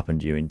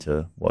sharpened you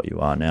into what you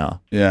are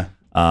now. Yeah.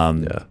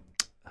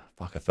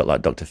 Fuck, I felt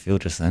like Dr. Phil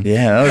just then.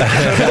 Yeah.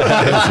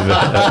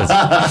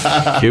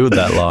 Killed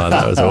that line.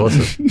 That was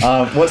awesome.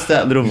 What's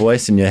that little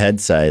voice in your head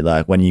say,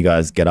 like when you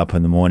guys get up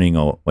in the morning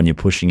or when you're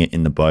pushing it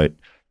in the boat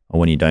or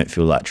when you don't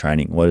feel like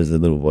training? What does the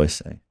little voice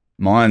say?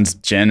 Mine's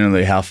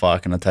generally, how far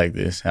can I take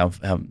this? How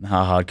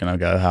hard can I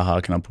go? How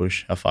hard can I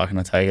push? How far can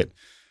I take it?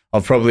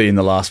 I've probably in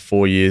the last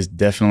 4 years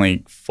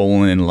definitely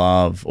fallen in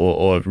love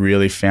or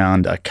really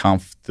found a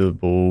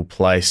comfortable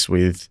place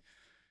with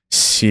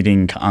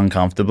sitting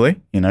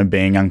uncomfortably,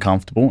 being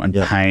uncomfortable and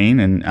pain.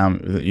 And,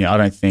 I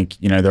don't think,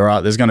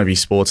 there's going to be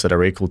sports that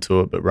are equal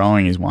to it, but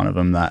rowing is one of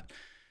them that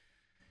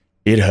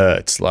it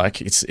hurts.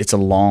 Like it's a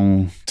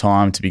long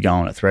time to be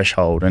going at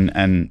threshold.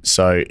 And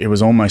so it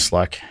was almost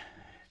like,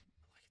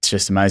 it's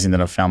just amazing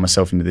that I found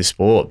myself into this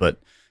sport, but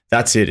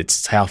that's it.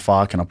 It's how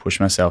far can I push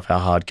myself? How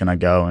hard can I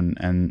go?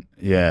 And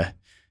yeah,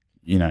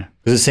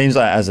 Because it seems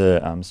like as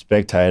a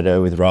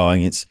spectator with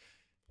rowing, it's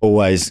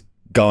always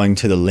going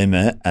to the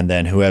limit, and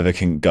then whoever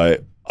can go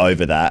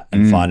over that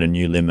and find a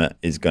new limit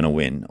is going to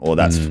win, or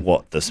that's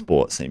what the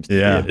sport seems to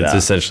be about. It's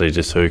essentially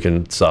just who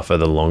can suffer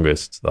the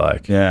longest,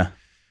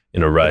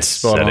 in a race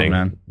setting.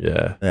 Man.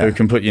 Yeah. Who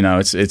can put,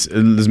 it's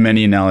there's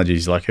many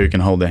analogies, like who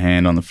can hold their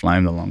hand on the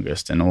flame the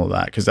longest and all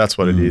that, because that's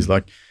what it is.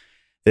 Like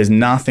there's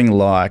nothing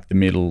like the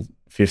middle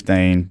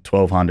 15,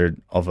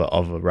 1200 of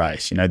a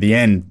race. The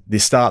end, the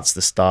start's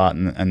the start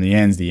and the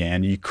end's the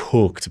end. You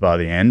cooked by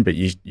the end, but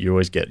you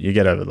always get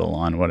over the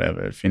line,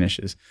 whatever it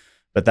finishes.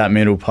 But that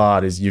middle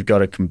part is you've got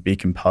to be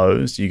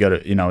composed. You got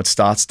to, it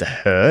starts to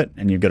hurt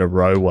and you've got to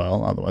row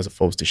well, otherwise it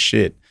falls to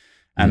shit.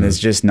 And there's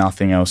just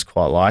nothing else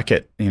quite like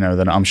it,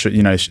 that I'm sure,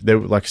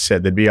 like I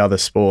said, there'd be other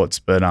sports,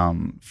 but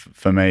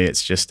for me,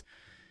 it's just,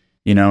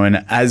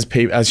 and as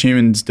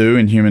humans do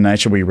in human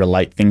nature, we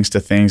relate things to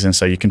things. And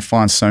so you can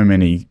find so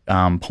many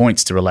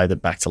points to relate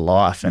it back to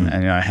life and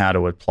how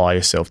to apply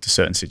yourself to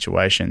certain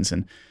situations.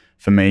 And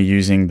for me,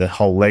 using the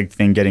whole leg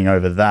thing, getting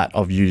over that,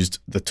 I've used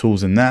the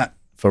tools in that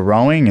for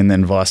rowing and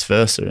then vice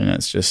versa. And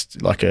it's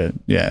just like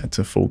it's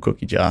a full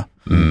cookie jar.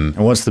 And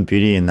what's the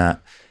beauty in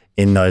that,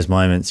 in those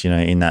moments,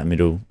 in that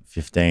middle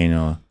 15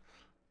 or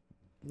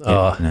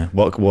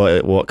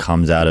what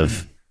comes out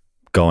of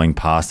going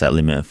past that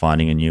limit and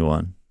finding a new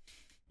one?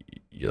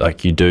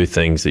 Like you do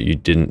things that you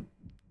didn't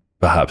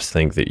perhaps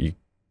think that you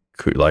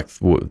could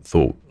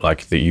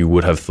that you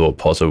would have thought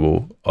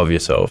possible of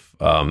yourself.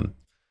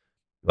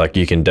 Like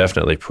you can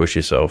definitely push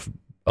yourself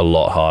a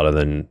lot harder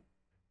than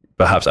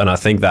perhaps, and I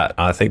think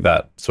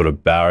that sort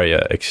of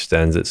barrier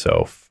extends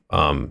itself.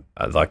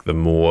 Like the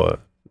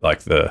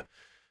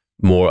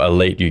more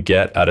elite you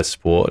get at a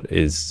sport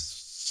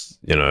is,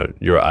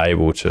 you're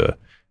able to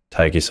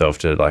take yourself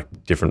to like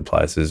different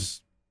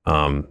places.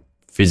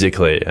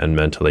 Physically and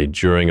mentally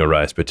during a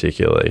race,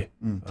 particularly.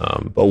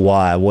 But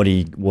why? What do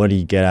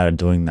you get out of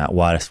doing that?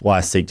 Why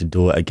seek to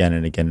do it again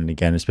and again and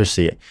again?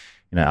 Especially,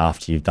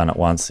 after you've done it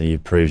once and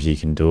you've proved you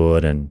can do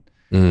it, and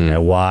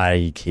why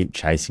you keep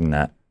chasing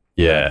that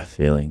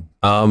feeling?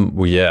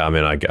 Well, yeah. I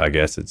mean, I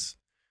guess it's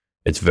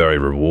very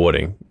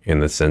rewarding in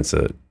the sense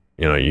that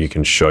you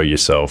can show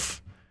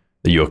yourself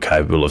that you're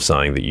capable of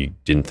something that you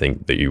didn't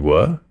think that you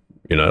were.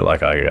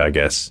 I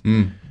guess.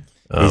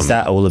 Is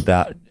that all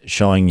about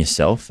showing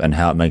yourself and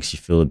how it makes you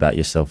feel about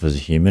yourself as a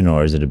human,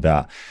 or is it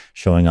about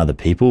showing other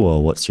people,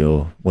 or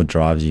what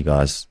drives you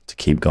guys to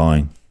keep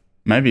going?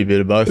 Maybe a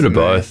bit of both. A bit of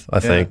both, I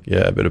think.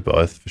 Yeah, a bit of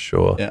both for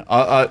sure. Yeah,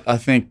 I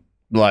think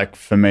like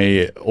for me,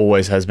 it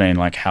always has been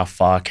like, how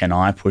far can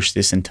I push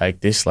this and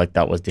take this? Like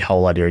that was the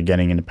whole idea of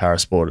getting into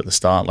parasport at the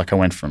start. Like I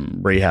went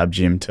from rehab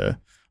gym to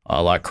I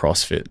like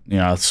CrossFit.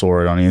 I saw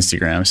it on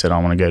Instagram, said I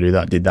want to go do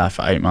that. Did that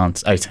for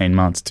 18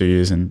 months, 2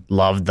 years, and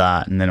loved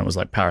that. And then it was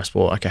like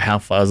parasport. Okay, how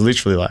far? I was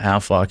literally like, how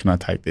far can I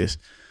take this?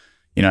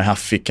 How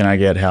fit can I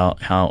get?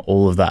 How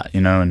all of that?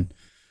 And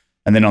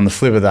then on the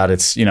flip of that,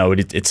 it's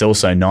it's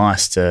also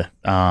nice to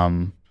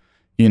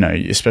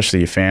especially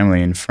your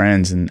family and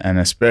friends, and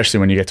especially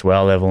when you get to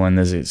our level and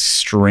there's an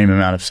extreme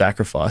amount of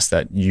sacrifice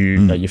that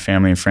that your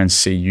family and friends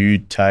see you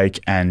take,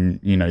 and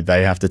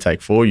they have to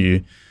take for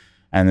you.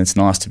 And it's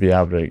nice to be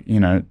able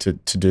to,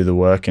 to do the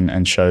work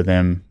and show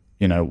them,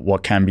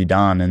 what can be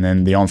done. And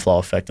then the on-flow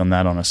effect on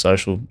that on a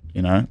social,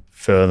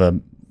 further,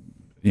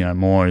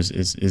 more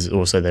is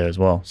also there as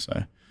well.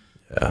 So,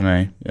 for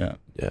me. Yeah.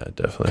 Yeah,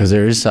 definitely. Because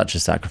there is such a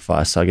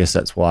sacrifice. So I guess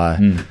that's why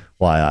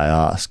I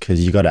ask,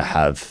 because you got to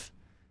have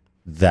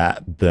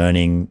that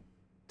burning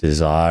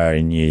desire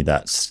in you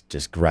that's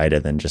just greater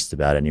than just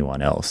about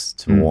anyone else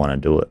to want to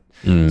do it.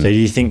 So do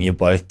you think you're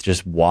both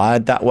just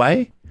wired that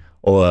way,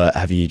 or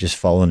have you just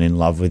fallen in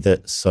love with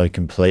it so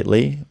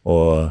completely,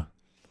 or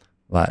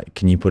like,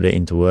 can you put it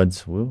into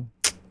words, Will?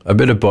 A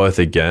bit of both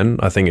again.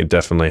 I think it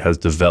definitely has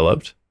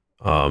developed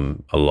a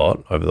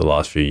lot over the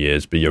last few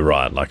years, but you're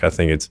right. Like, I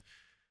think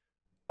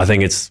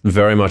it's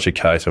very much a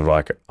case of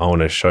like, I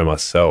want to show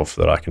myself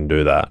that I can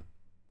do that.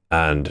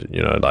 And,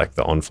 you know, like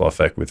the on-flow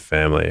effect with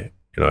family,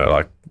 you know,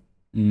 like,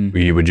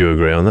 would you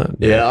agree on that?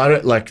 Yeah, I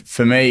don't like,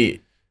 for me,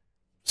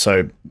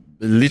 so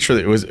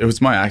literally it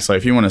was my accent.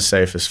 If you want to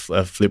say if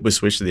a flip was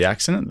switched to the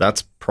accident,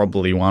 that's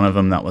probably one of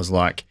them that was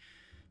like,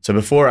 so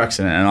before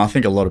accident, and I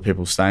think a lot of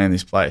people stay in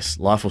this place,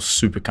 life was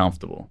super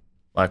comfortable.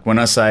 Like when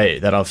I say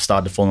that I've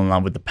started to fall in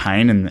love with the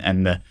pain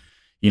and the,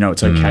 you know,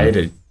 it's okay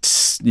to,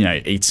 you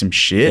know, eat some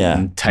shit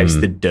and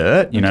taste the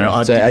dirt, you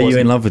know. So are you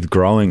in love with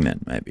growing then,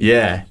 maybe?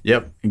 Yeah,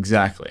 yep,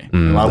 exactly.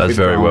 Love That's with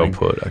very growing.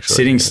 well put, actually.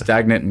 Sitting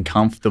stagnant and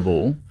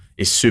comfortable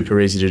is super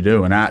easy to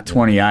do. And at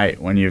 28,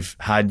 when you've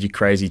had your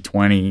crazy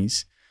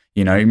 20s,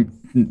 you know,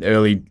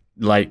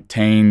 late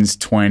teens,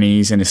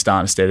 20s, and you're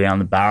starting to stare down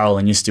the barrel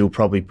and you're still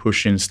probably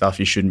pushing stuff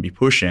you shouldn't be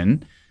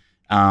pushing,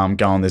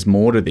 going, there's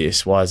more to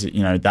this. Why is it,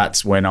 you know,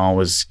 that's when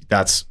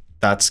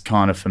that's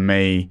kind of for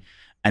me.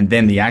 And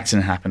then the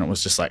accident happened. It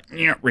was just like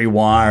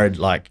rewired,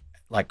 like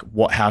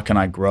what, how can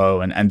I grow?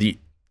 And the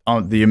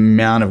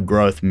amount of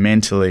growth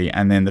mentally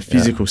and then the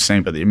physical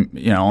scene, but you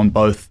know, on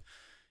both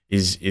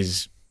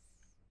is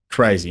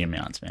crazy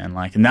amounts, man.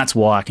 Like, and that's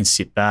why I can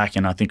sit back,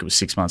 and I think it was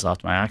 6 months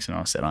after my accident,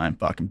 I said, I am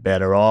fucking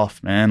better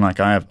off, man. Like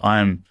I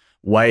am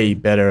way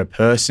better a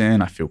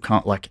person. I feel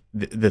like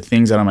the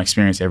things that I'm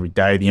experiencing every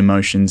day, the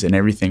emotions and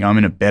everything, I'm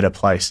in a better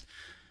place.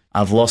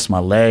 I've lost my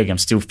leg. I'm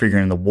still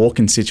figuring the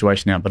walking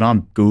situation out, but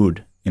I'm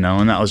good, you know?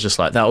 And that was just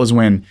like, that was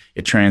when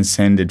it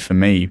transcended for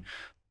me,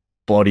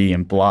 body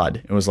and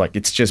blood. It was like,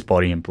 it's just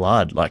body and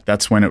blood. Like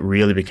that's when it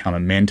really became a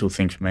mental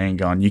thing for me and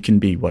going, you can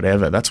be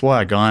whatever. That's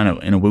why a guy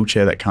in a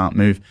wheelchair that can't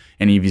move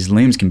any of his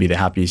limbs can be the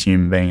happiest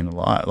human being in the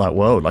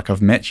world. Like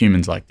I've met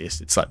humans like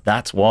this. It's like,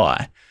 that's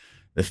why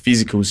the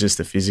physical is just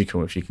the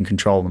physical. If you can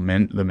control the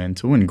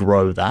mental and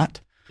grow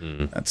that,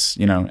 that's,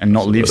 you know, and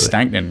not live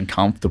stagnant and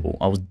comfortable.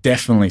 I was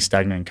definitely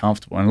stagnant and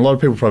comfortable. And a lot of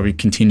people probably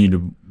continue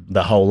to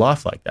the whole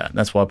life like that.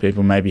 That's why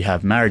people maybe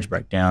have marriage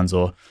breakdowns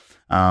or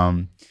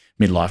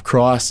midlife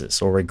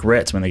crisis or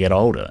regrets when they get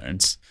older. And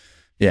it's,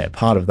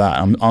 part of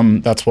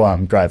that. That's why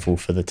I'm grateful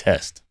for the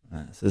test.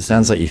 So it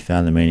sounds like you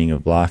found the meaning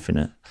of life in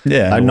it.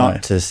 Yeah.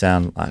 Not to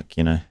sound like,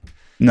 you know,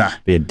 Nah.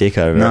 be a dick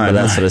over it, but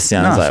that sort of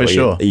sounds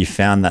like you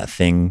found that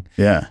thing.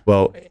 Yeah.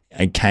 Well,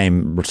 it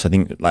came, which I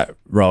think like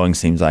rowing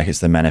seems like it's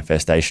the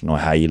manifestation or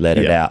how you let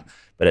it out,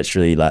 but it's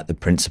really like the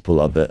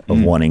principle of it,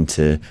 of wanting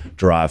to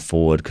drive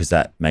forward because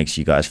that makes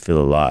you guys feel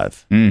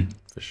alive.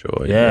 For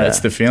sure. Yeah,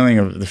 it's the feeling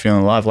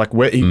alive. Like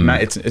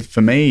it's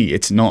for me,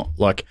 it's not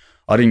like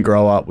I didn't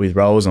grow up with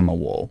rose on my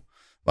wall.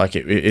 Like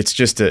it's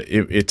just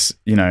it's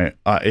you know,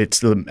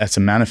 it's a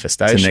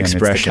manifestation. It's an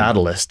expression. It's the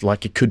catalyst.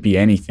 Like it could be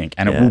anything,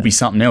 and it will be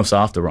something else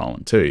after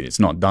rolling too. It's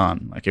not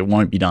done. Like it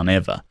won't be done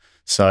ever.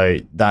 So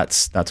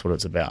that's what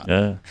it's about.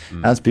 Yeah,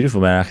 that's beautiful,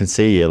 man. I can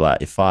see you're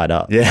fired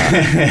up. Yeah,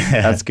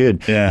 that's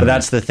good. Yeah, but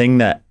that's the thing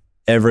that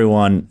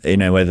everyone, you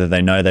know, whether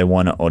they know they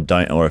want it or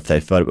don't, or if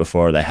they've felt it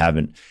before or they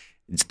haven't,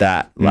 it's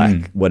that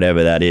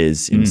whatever that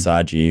is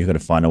inside you, you've got to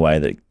find a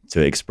way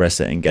to express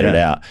it and get it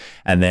out.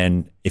 And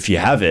then if you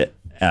have it,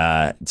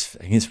 I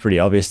think it's pretty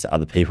obvious to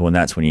other people, and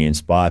that's when you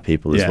inspire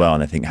people as well.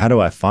 And they think, how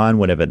do I find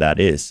whatever that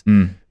is?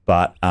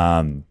 But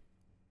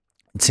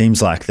it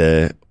seems like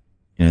the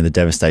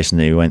devastation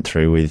that you went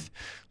through with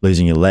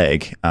losing your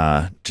leg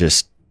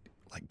just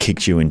like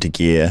kicked you into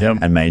gear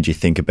and made you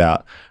think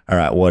about, all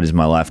right, what is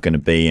my life going to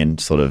be? And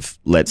sort of,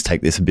 let's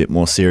take this a bit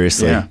more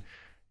seriously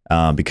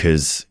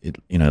because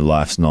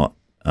life's not,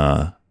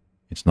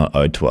 it's not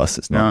owed to us.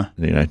 It's not,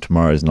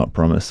 tomorrow is not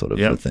promised sort of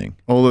a thing.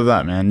 All of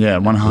that, man. Yeah,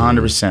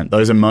 100%.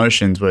 Those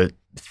emotions were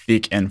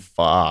thick and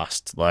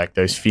fast. Like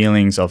those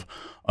feelings of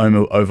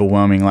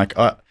overwhelming. Like,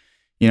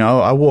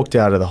 I walked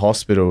out of the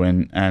hospital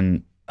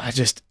and I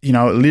just,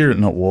 literally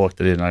not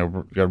walked it in. I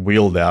got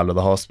wheeled out of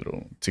the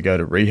hospital to go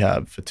to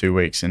rehab for 2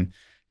 weeks and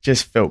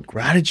just felt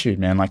gratitude,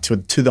 man, like to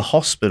the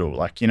hospital.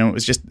 Like, it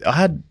was just,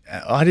 I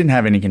didn't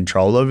have any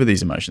control over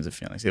these emotions and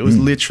feelings. It was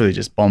literally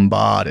just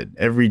bombarded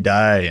every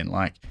day. And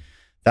like,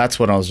 that's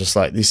what I was just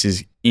like, this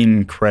is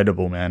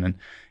incredible, man. And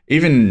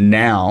even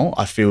now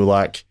I feel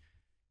like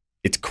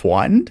it's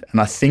quietened.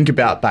 And I think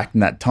about back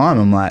in that time,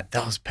 I'm like,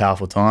 that was a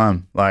powerful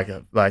time. Like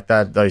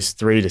that, those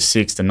 3 to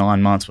 6 to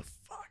 9 months were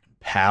fucking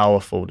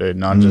powerful, dude.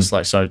 And I'm just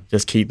like, so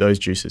just keep those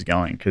juices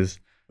going. Cause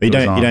you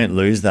don't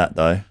lose that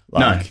though.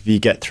 Like no. If you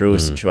get through a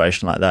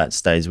situation like that, it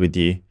stays with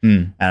you.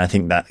 And I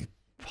think that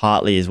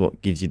partly is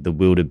what gives you the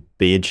will to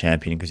be a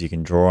champion, because you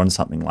can draw on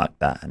something like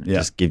that and it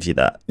just gives you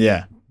that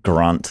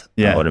grunt,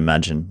 I would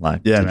imagine, to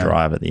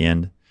drive at the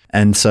end.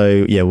 And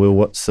so, yeah, well,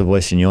 what's the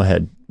voice in your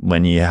head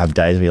when you have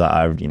days where you're like,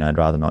 I'd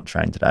rather not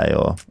train today,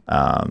 or,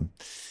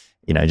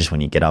 just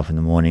when you get up in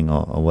the morning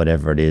or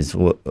whatever it is,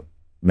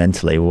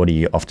 mentally, what are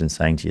you often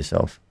saying to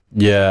yourself?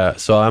 Yeah,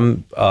 so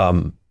I'm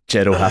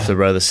Jed will have to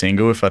row the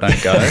single if I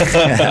don't go.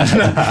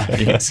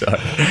 Yeah, so.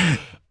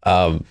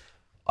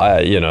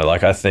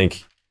 I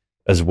think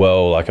as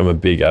well, like I'm a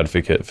big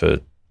advocate for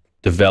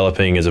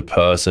developing as a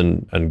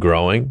person and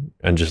growing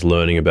and just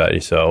learning about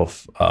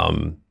yourself.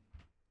 For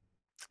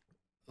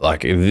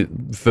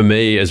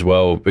me as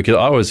well, because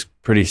I was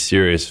pretty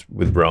serious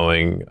with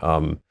rowing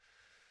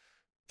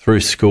through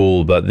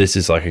school, but this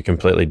is like a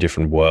completely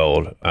different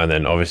world. And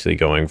then obviously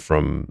going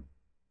from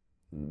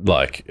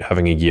like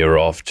having a year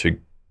off to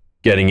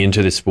getting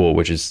into this sport,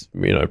 which is,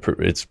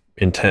 it's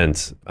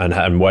intense,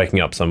 and waking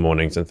up some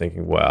mornings and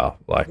thinking, wow,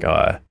 like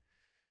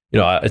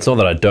it's not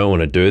that I don't want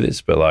to do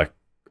this, but like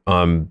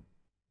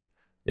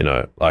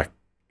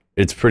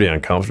it's pretty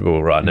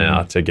uncomfortable right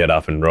now to get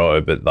up and row,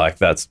 but like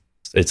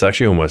it's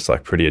actually almost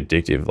like pretty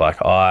addictive. Like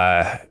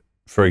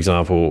for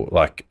example,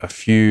 like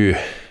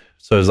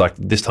so it was like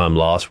this time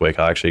last week,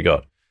 I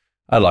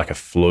had like a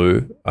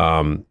flu,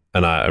 and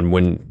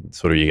when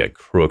sort of you get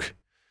crook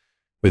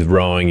with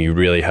rowing, you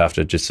really have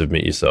to just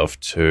submit yourself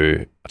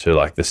to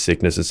like the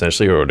sickness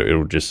essentially, or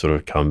it'll just sort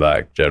of come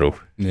back. Jed will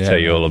tell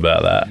you all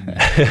about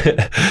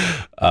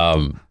that.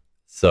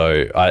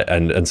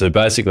 So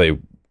basically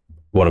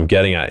what I'm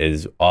getting at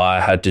is I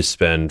had to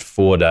spend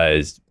 4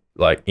 days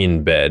like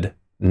in bed,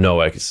 no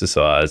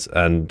exercise,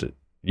 and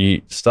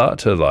you start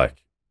to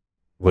like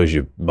lose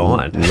your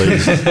mind.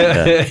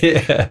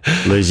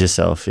 Lose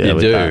yourself. Yeah, you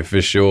do that.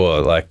 For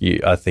sure. Like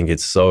I think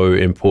it's so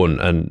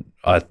important, and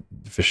I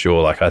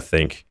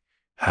think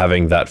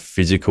having that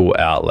physical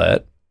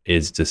outlet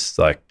is just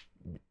like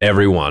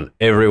everyone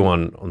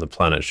on the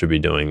planet should be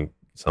doing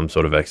some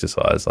sort of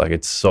exercise. Like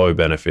it's so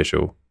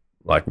beneficial,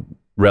 like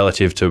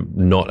relative to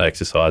not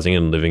exercising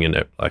and living in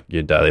like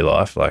your daily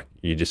life. Like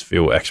you just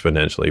feel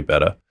exponentially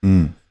better.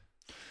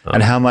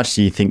 And how much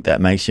do you think that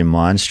makes your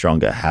mind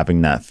stronger,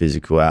 having that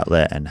physical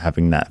outlet and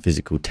having that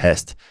physical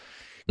test?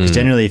 Because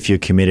generally, if you're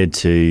committed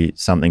to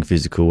something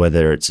physical,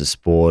 whether it's a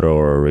sport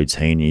or a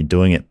routine, you're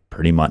doing it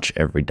pretty much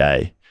every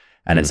day,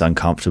 and it's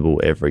uncomfortable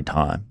every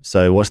time.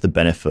 So what's the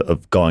benefit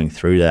of going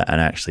through that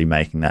and actually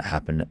making that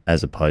happen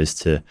as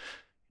opposed to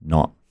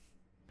not?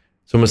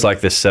 It's almost like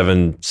the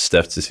 7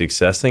 steps to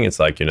success thing. It's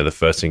like, the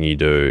first thing you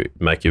do,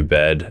 make your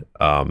bed.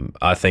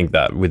 I think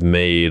that with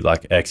me,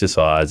 like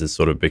exercise has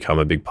sort of become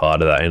a big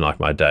part of that in like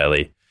my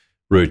daily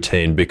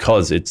routine,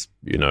 because it's,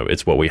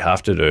 it's what we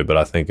have to do, but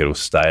I think it'll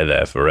stay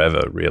there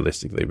forever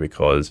realistically,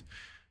 because,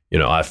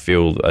 I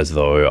feel as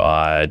though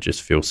I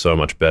just feel so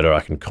much better.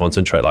 I can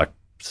concentrate, like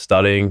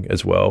studying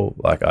as well.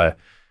 Like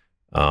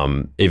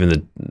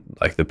even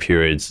the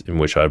periods in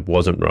which I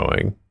wasn't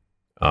rowing,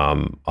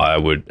 I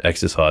would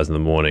exercise in the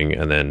morning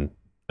and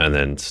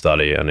then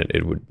study, and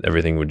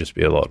everything would just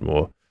be a lot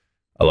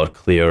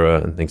clearer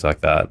and things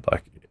like that.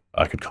 Like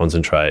I could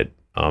concentrate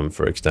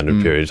for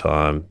extended period of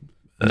time.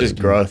 Just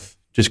growth.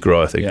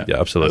 Yeah,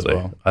 absolutely.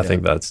 Well. I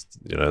think that's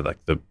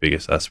like the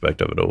biggest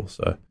aspect of it all.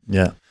 So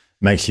yeah,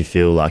 makes you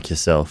feel like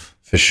yourself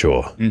for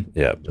sure.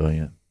 Yeah, doing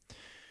it.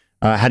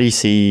 How do you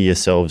see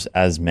yourselves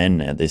as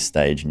men at this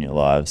stage in your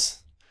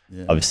lives?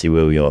 Yeah. Obviously,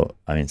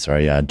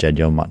 Jed,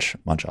 you're much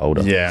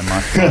older. Yeah,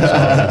 much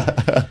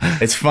older.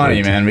 It's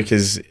funny, man,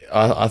 because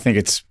I think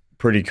it's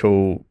pretty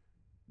cool,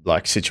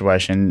 like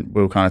situation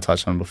Will kind of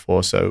touched on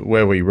before. So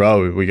where we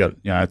row, we got,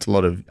 it's a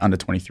lot of under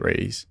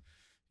 23s,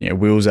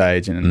 Will's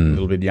age and a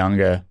little bit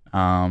younger.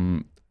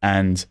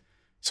 And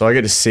so I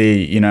get to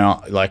see,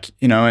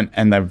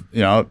 and they've,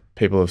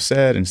 people have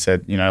said,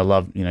 I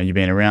love, you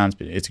being around,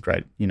 but it's a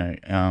great,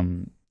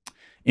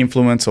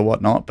 influence or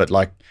whatnot. But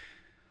like,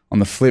 on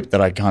the flip that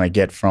I kind of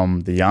get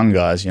from the young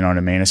guys, you know what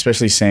I mean?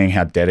 Especially seeing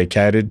how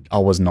dedicated I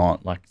was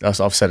not. Like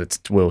I've said it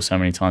to Will so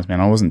many times,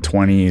 man. I wasn't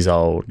 20 years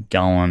old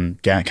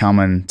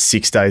coming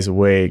 6 days a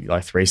week,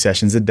 like 3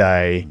 sessions a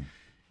day.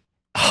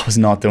 I was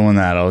not doing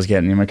that. I was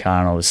getting in my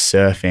car and I was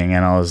surfing,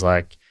 and I was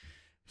like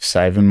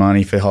saving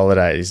money for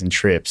holidays and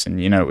trips,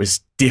 and it was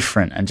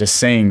different. And just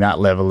seeing that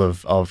level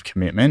of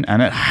commitment,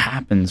 and it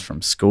happens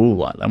from school.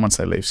 Like once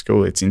they leave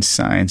school, it's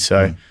insane.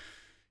 So,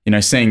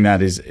 seeing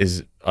that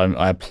is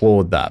I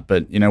applaud that.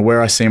 But where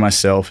I see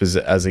myself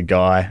as a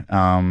guy,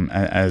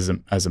 as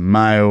a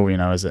male,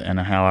 and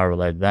how I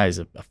relate to that is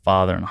a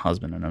father and a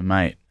husband and a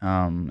mate,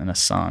 and a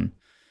son,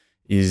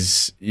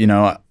 is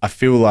I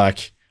feel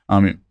like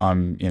I'm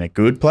in a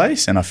good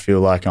place, and I feel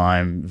like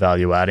I'm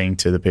value adding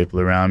to the people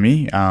around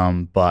me.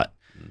 But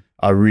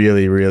I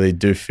really, really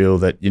do feel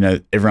that,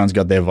 everyone's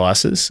got their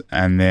vices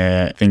and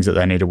their things that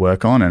they need to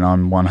work on, and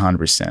I'm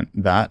 100%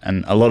 that.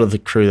 And a lot of the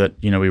crew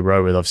that, we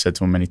row with, I've said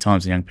to them many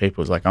times, the young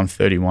people, is like, I'm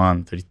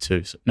 31,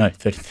 32,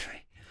 33.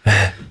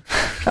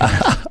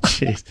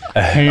 Jeez.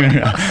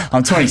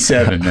 I'm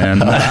 27, man.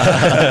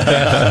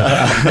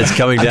 It's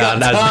coming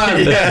down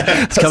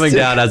it's coming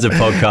down as the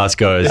podcast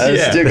goes.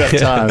 Still got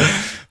time.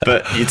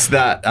 But it's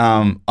that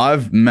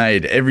I've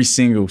made every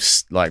single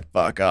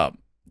fuck up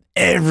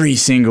every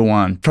single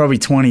one, probably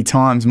 20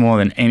 times more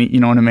than any, you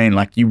know what I mean?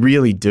 Like you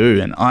really do.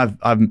 And I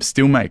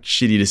still make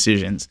shitty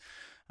decisions.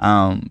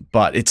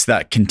 But it's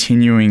that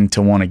continuing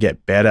to want to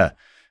get better.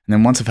 And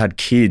then once I've had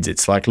kids,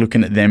 it's like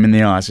looking at them in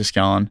the eyes, just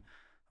going,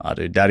 oh,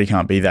 dude, daddy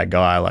can't be that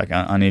guy. Like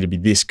I need to be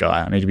this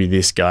guy. I need to be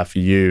this guy for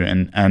you.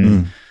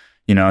 And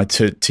you know,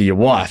 to your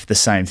wife, the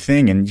same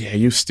thing. And yeah,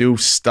 you still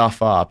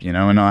stuff up, you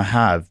know, and I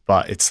have,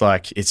 but it's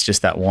like, it's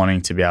just that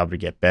wanting to be able to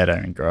get better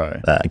and grow.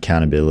 That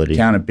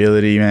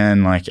accountability,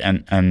 man. Like,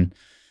 and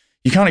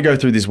you kind of go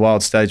through this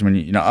wild stage when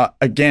you know,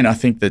 again, I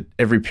think that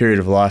every period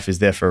of life is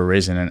there for a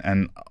reason,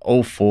 and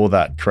all for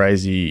that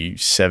crazy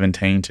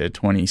 17 to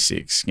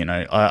 26, you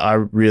know, I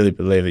really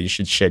believe that you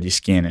should shed your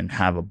skin and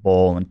have a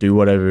ball and do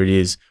whatever it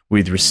is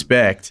with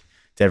respect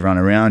to everyone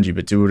around you,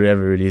 but do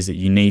whatever it is that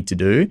you need to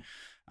do.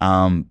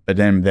 But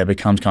then there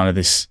becomes kind of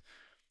this,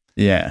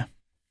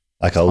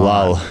 like a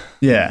lull.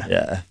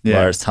 Yeah.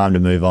 Where it's time to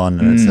move on,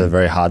 and it's a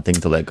very hard thing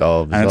to let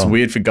go of. And it's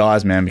weird for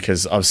guys, man,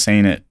 because I've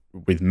seen it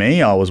with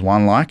me. I was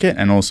one like it.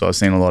 And also I've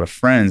seen a lot of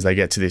friends, they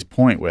get to this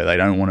point where they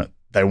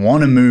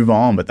want to move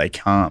on, but they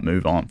can't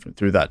move on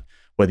through that,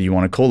 whether you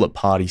want to call it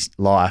party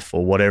life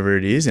or whatever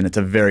it is. And it's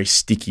a very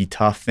sticky,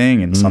 tough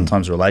thing. And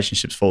sometimes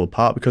relationships fall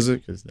apart because of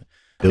it. Because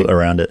built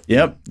around it.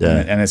 Yep.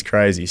 Yeah. And it's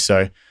crazy.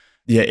 So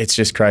yeah, it's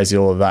just crazy,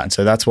 all of that. And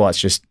so that's why it's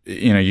just,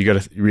 you know, you got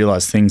to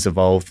realize things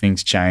evolve,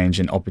 things change,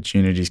 and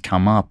opportunities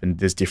come up, and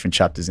there's different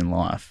chapters in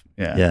life.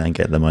 Yeah, and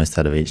get the most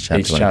out of each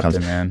chapter when it comes.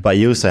 Man. But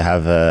you also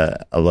have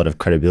a lot of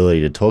credibility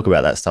to talk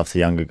about that stuff to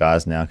younger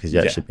guys now, because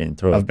you've actually been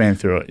through it. I've been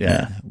through it,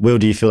 yeah. Will,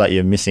 do you feel like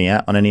you're missing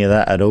out on any of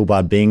that at all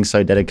by being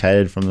so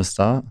dedicated from the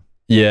start?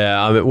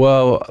 Yeah, I mean,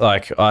 well,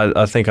 like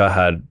I think I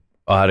had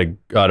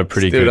a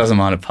pretty Still good. doesn't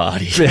mind a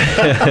party.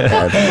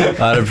 I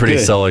had a pretty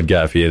solid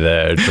gap year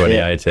there in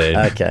 2018.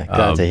 Yeah. Okay,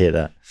 glad to hear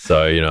that.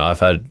 So, you know,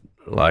 I've had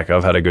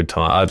a good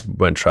time. I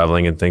went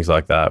traveling and things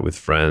like that with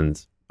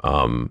friends,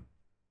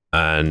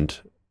 and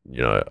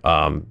you know,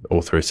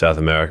 all through South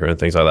America and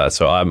things like that.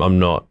 So I'm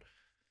not.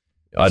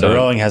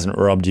 Rowing hasn't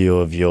robbed you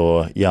of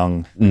your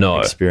young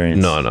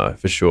experience. No,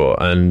 for sure.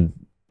 And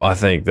I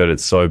think that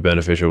it's so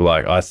beneficial.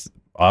 Like I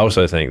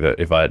also think that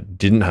if I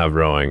didn't have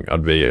rowing,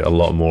 I'd be a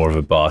lot more of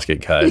a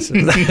basket case.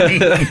 I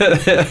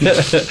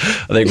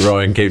think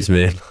rowing keeps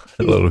me in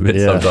a little bit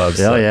sometimes.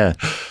 Yeah, yeah.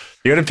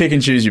 You got to pick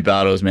and choose your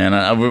battles,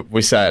 man.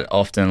 We say it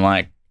often,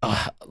 like,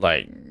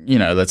 you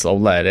know, let's all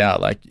lay it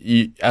out. Like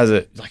he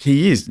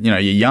is, you know,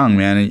 you're young,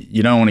 man, and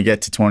you don't want to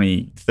get to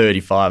 20,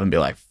 35 and be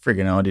like,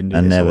 friggin' hell, I didn't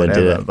do this never or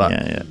whatever. did it.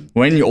 But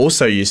when you're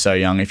so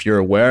young, if you're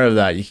aware of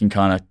that, you can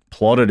kind of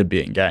plot it a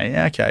bit and go,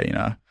 yeah, okay, you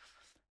know,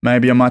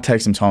 maybe I might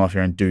take some time off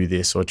here and do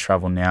this or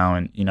travel now.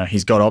 And, you know,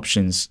 he's got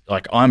options.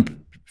 Like as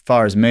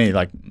far as me,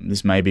 like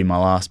this may be my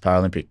last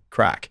Paralympic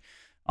crack.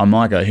 I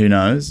might go, who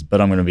knows,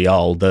 but I'm going to be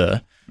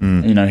older.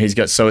 You know, he's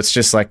got, so it's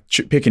just like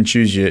pick and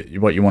choose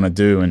what you want to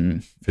do.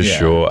 And for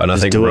sure. And I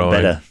think do rowing,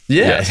 it better.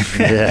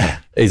 Yeah.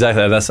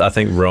 Exactly. I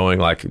think rowing,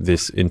 like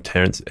this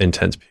intense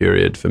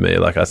period for me,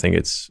 like I think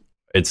it's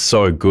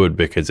so good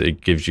because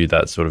it gives you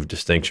that sort of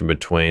distinction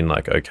between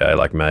like, okay,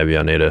 like maybe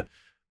I need to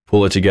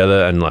pull it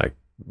together and like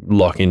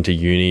lock into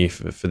uni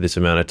for this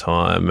amount of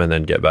time and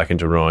then get back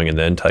into rowing and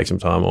then take some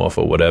time off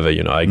or whatever,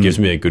 you know, it gives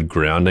me a good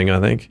grounding, I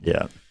think.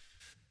 Yeah.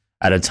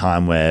 At a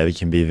time where it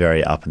can be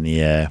very up in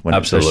the air, when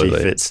Absolutely.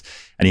 Especially if it's,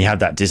 and you have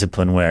that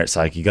discipline where it's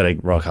like you got to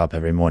rock up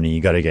every morning, you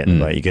got to get in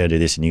the boat, you got to do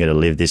this, and you got to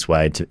live this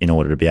way in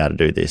order to be able to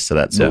do this. So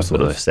that's all sort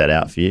of set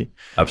out for you.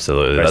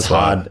 Absolutely, that's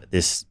hard.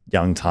 This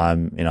young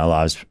time in our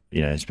lives,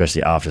 you know,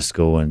 especially after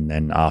school and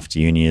then after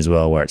uni as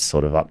well, where it's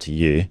sort of up to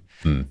you.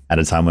 At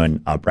a time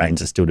when our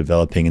brains are still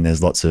developing and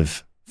there's lots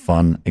of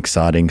fun,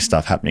 exciting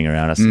stuff happening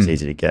around us, it's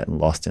easy to get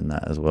lost in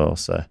that as well.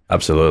 So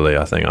absolutely,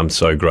 I think I'm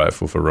so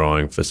grateful for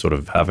rowing for sort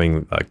of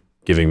having like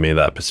giving me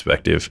that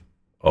perspective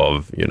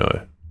of, you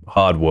know,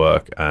 hard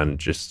work and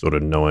just sort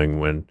of knowing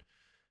when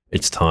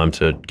it's time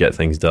to get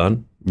things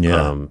done.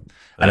 Yeah.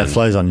 And it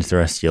flows on to the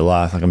rest of your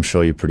life. Like I'm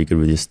sure you're pretty good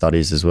with your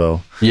studies as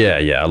well. Yeah.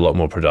 A lot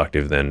more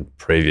productive than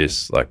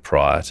previous, like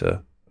prior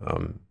to,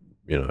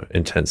 you know,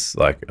 intense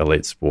like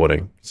elite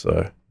sporting.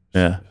 So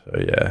yeah.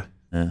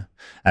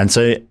 And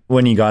so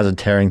when you guys are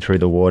tearing through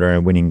the water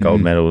and winning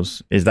gold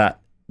medals, is that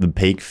the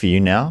peak for you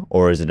now,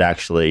 or is it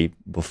actually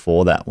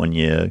before that when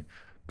you're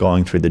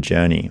going through the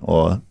journey,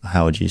 or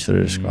how would you sort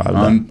of describe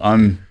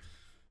that?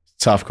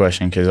 Tough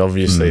question, because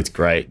obviously it's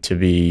great to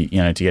be,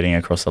 you know, to getting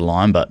across the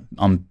line, but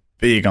I'm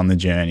big on the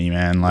journey,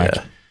 man. Like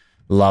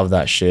love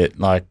that shit.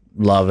 Like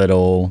love it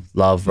all.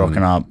 Love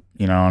rocking up,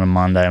 you know, on a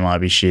Monday. It might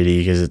be shitty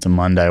because it's a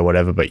Monday or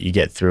whatever, but you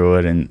get through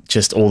it, and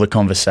just all the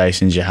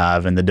conversations you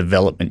have and the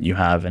development you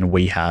have and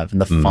we have and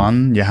the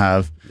fun you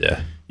have.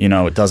 Yeah. You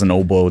know, it doesn't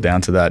all boil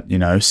down to that, you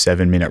know,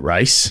 7-minute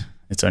race.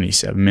 It's only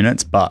 7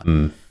 minutes, but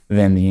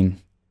then the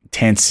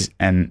intense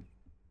and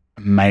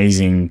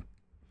amazing,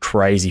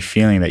 crazy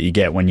feeling that you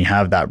get when you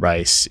have that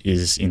race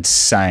is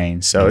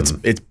insane. So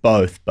it's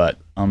both, but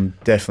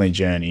definitely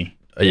journey.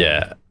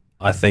 Yeah,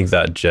 I think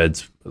that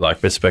Jed's like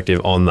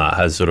perspective on that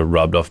has sort of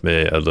rubbed off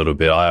me a little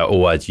bit. I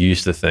always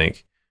used to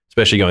think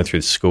especially going through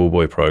the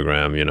schoolboy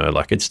program, you know,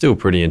 like it's still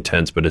pretty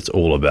intense, but it's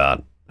all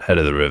about head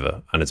of the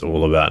river, and it's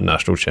all about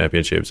national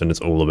championships, and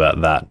it's all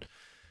about that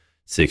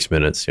 6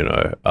 minutes, you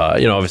know,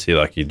 obviously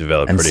like you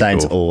develop And pretty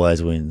Saints cool.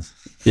 always wins.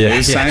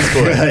 Yeah. Saints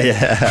boy.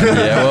 Yeah.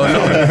 Yeah,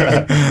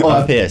 well,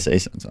 Well,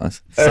 PSC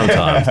sometimes.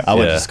 sometimes. I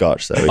went yeah. to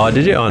Scotch, so Oh,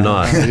 did you? Oh,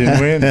 nice. He didn't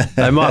win.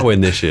 They might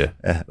win this year.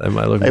 They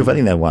might look. I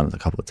think they won a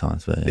couple of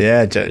times. But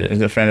Yeah,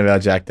 a friend of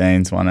ours, Jack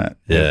Deans, won it.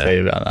 He'll Yeah. tell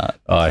you about that.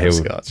 Oh,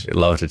 Scotch. he'd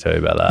love to tell you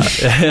about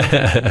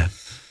that.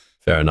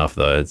 Fair enough,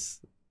 though. It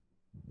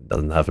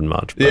doesn't happen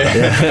much. But,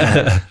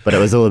 Yeah. But it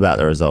was all about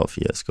the result for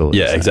your school.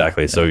 yeah, so.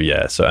 exactly. So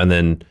and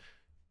then,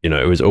 you know,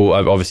 it was all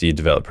obviously you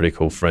develop pretty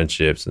cool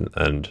friendships,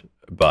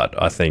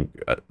 but I think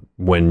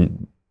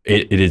when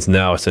it is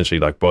now essentially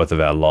like both of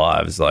our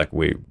lives, like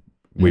we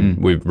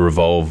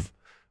revolve.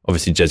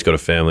 Obviously, Jed's got a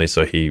family,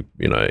 so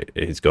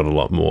he's got a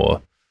lot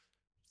more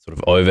sort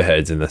of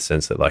overheads in the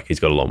sense that like he's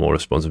got a lot more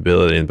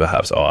responsibility, and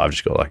perhaps I've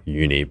just got like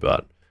uni,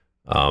 but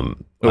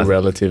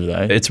Relative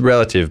though. it's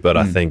relative. But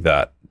I think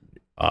that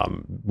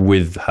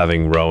with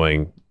having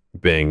rowing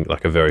being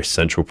like a very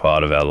central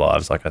part of our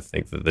lives, like I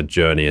think that the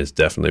journey has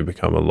definitely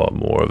become a lot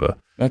more of a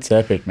That's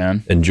epic,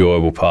 man.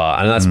 enjoyable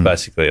part, and that's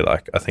basically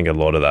like I think a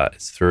lot of that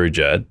is through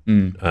Jed,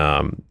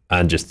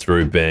 and just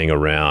through being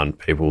around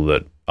people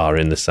that are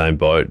in the same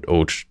boat,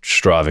 all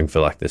striving for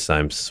like the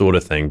same sort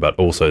of thing, but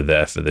also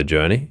there for the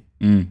journey.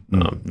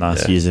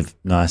 Nice use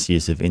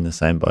of in the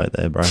same boat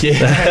there, bro.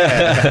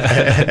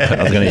 Yeah.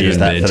 I was going to use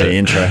that for the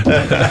intro.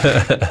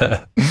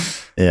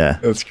 Yeah.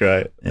 That's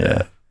great.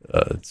 Yeah.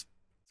 It's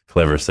the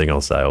cleverest thing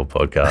I'll say all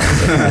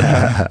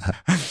podcast.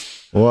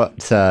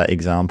 What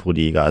example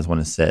do you guys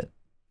want to set?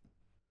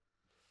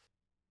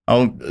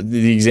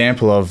 The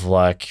example of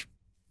like,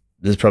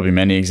 there's probably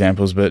many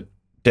examples, but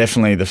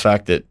definitely the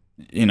fact that,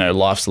 you know,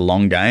 life's a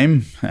long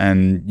game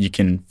and you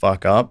can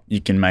fuck up,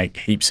 you can make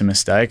heaps of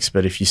mistakes,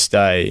 but if you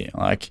stay,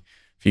 like,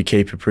 if you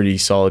keep a pretty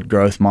solid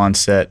growth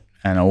mindset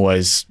and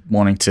always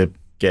wanting to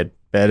get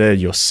better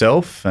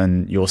yourself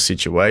and your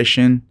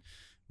situation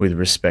with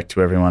respect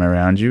to everyone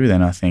around you,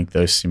 then I think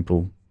those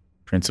simple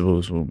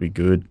principles will be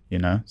good, you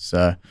know.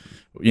 So,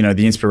 you know,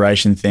 the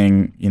inspiration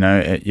thing,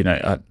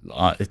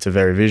 it's a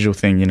very visual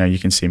thing. You know, you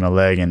can see my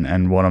leg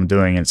and what I'm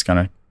doing. It's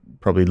going to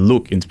probably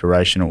look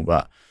inspirational,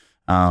 but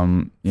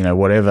you know,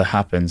 whatever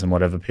happens and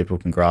whatever people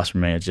can grasp from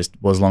me, it's just,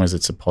 well, as long as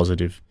it's a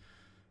positive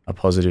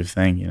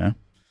thing, you know.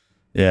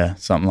 Yeah,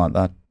 something like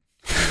that.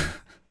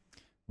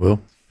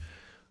 Will?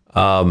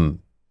 I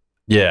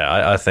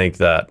think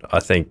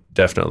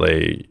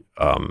definitely,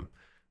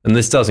 and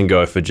this doesn't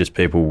go for just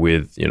people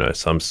with, you know,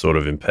 some sort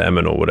of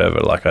impairment or whatever.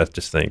 Like, I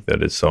just think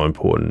that it's so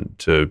important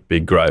to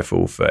be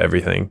grateful for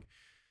everything,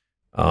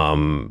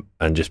 and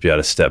just be able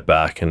to step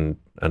back and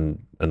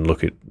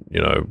look at, you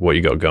know, what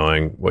you got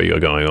going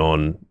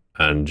on,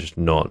 and just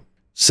not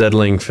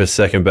settling for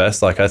second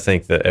best. Like, I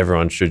think that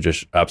everyone should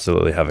just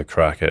absolutely have a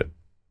crack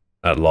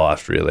at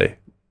life, really.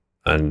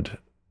 And,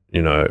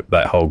 you know,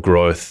 that whole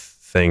growth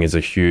thing is a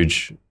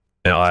huge,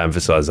 and I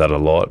emphasize that a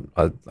lot.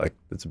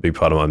 It's a big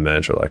part of my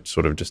mantra, like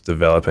sort of just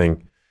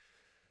developing.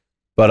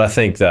 But I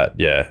think that,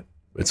 yeah,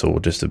 it's all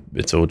just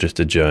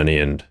a journey,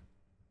 and,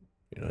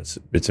 you know,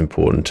 it's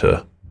important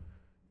to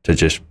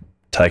just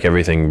take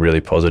everything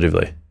really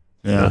positively.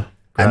 Yeah. Yeah.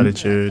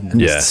 Gratitude.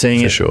 And Yeah,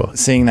 seeing for it, sure.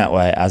 seeing that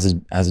way as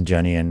a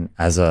journey and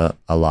as a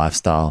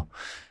lifestyle,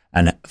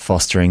 and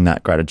fostering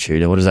that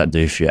gratitude, what does that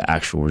do for your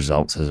actual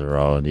results as a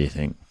rower, do you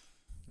think?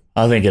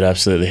 I think it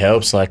absolutely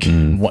helps. Like,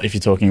 if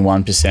you're talking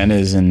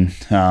 1%ers, and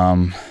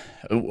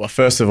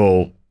first of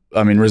all,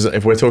 I mean,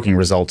 if we're talking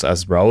results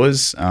as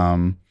rowers,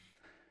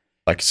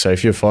 so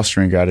if you're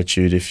fostering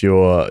gratitude, if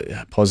you're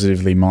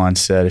positively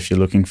mindset, if you're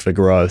looking for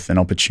growth and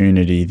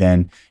opportunity,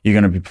 then you're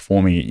going to be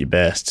performing at your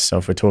best. So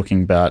if we're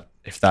talking about,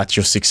 if that's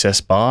your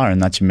success bar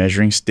and that's your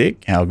measuring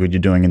stick, how good you're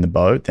doing in the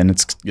boat, then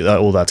it's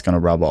all that's going to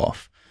rub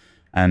off,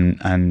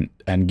 and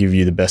give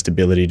you the best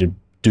ability to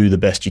do the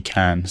best you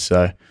can.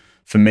 So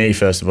for me,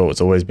 first of all,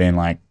 it's always been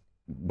like,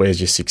 where's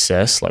your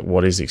success? Like,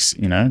 what is,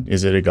 you know,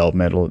 is it a gold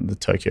medal at the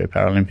Tokyo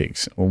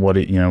Paralympics,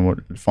 or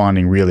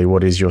finding really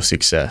what is your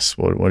success?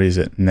 What is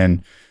it? And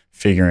then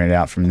figuring it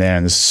out from there.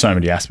 And there's so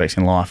many aspects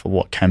in life of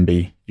what can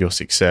be your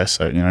success.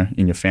 So, you know,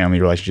 in your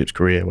family, relationships,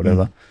 career,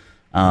 whatever.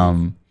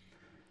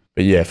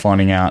 But yeah,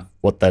 finding out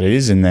what that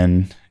is, and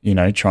then, you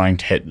know, trying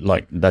to head,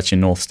 like, that's your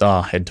North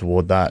Star, head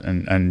toward that,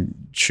 and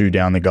chew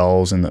down the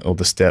goals and all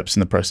the steps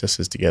and the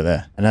processes to get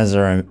there. And as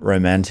a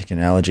romantic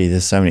analogy,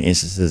 there's so many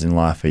instances in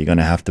life where you're going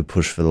to have to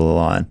push for the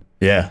line.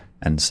 Yeah.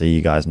 And so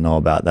you guys know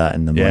about that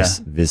in the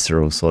most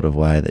visceral sort of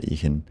way that you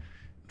can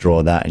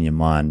draw that in your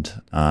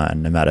mind.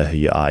 And no matter who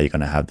you are, you're going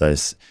to have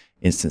those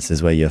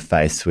instances where you're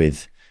faced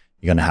with,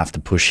 you're going to have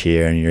to push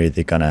here, and you're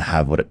either going to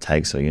have what it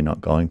takes or you're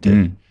not going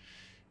to.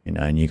 You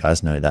know, and you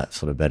guys know that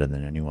sort of better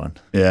than anyone.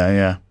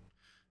 Yeah.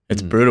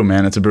 It's brutal,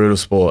 man. It's a brutal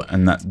sport,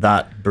 and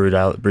that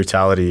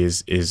brutality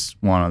is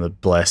one of the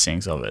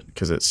blessings of it,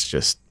 because it's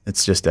just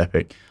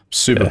epic. I'm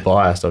super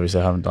biased, obviously.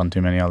 I haven't done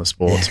too many other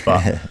sports,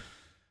 but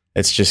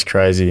it's just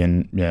crazy,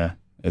 and yeah,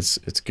 it's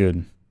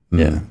good.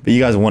 Yeah. But you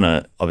guys want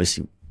to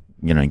obviously,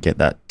 get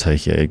that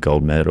Tokyo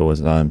gold medal,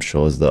 as I'm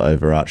sure is the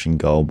overarching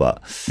goal,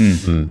 but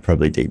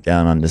probably deep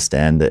down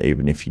understand that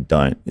even if you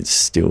don't, it's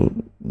still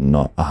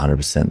not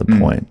 100% the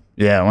point.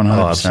 Yeah, 100%.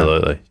 Oh,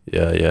 absolutely.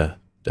 Yeah,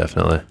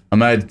 definitely. I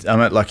made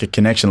like a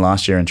connection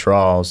last year in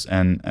trials,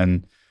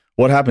 and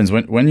what happens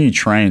when you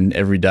train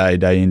every day,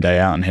 day in, day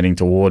out, and heading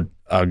toward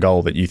a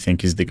goal that you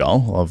think is the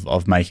goal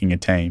of making a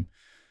team,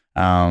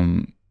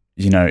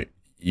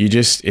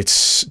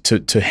 it's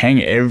to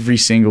hang every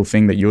single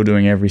thing that you're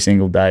doing every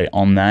single day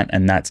on that,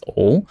 and that's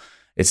all.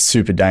 It's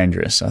super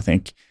dangerous. I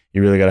think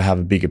you really got to have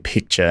a bigger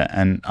picture.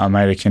 And I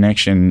made a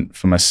connection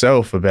for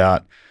myself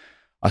about.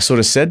 I sort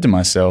of said to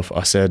myself,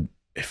 I said,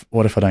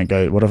 what if I don't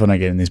get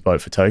in this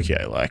boat for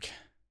Tokyo? Like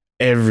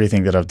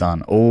everything that I've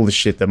done, all the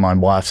shit that my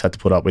wife's had to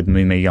put up with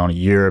me going to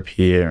Europe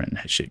here, and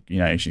she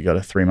got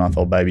a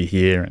 3-month-old baby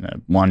here and a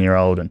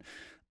 1-year-old, and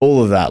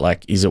all of that.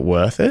 Like, is it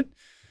worth it?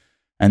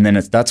 And then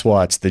that's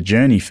why it's the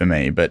journey for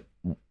me. But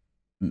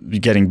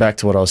getting back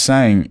to what I was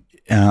saying,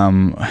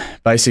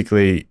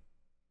 basically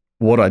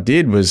what I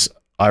did was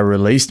I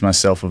released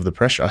myself of the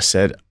pressure. I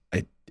said,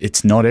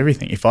 it's not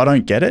everything. If I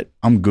don't get it,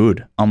 I'm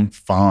good. I'm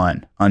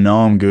fine. I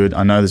know I'm good.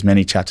 I know there's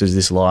many chapters of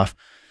this life.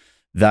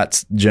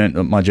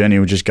 My journey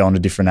will just go on a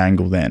different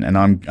angle then, and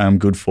I'm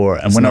good for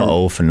it. And it's not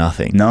all for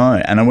nothing.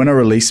 No. And when I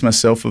released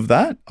myself of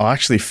that, I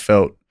actually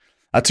felt.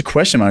 That's a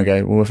question. I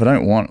go, well, if I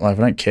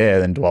don't care,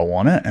 then do I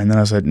want it? And then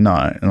I said,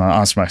 no. And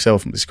I asked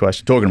myself this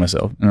question, talking to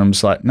myself, and I'm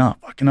just like, no,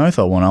 fucking oath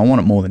I want it. I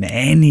want it more than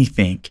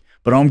anything,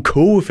 but I'm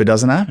cool if it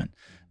doesn't happen.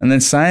 And then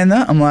saying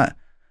that, I'm like,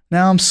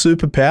 now I'm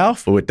super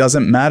powerful. It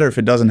doesn't matter if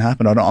it doesn't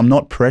happen. I'm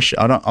not pressure.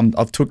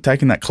 I've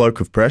taken that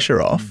cloak of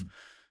pressure off.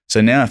 So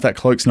now if that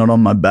cloak's not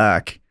on my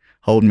back,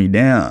 holding me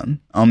down,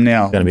 I'm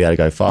now going to be able to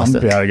go faster.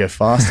 I'm going to be able to go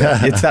faster.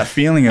 It's that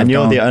feeling of and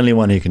you're the only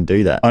one who can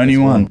do that. Only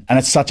one. And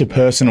it's such a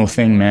personal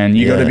thing, man.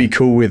 You got to be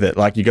cool with it.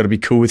 Like, you got to be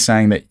cool with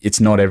saying that it's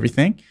not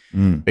everything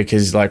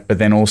because but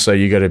then also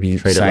you got to be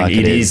saying like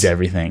it is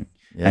everything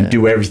and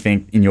do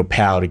everything in your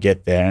power to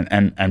get there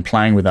and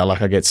playing with that. Like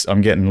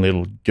I'm getting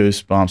little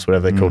goosebumps,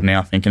 whatever they're called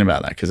now, thinking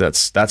about that, because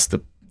that's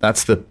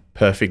the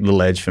perfect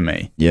little edge for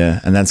me. Yeah.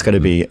 And that's got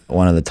to be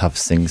one of the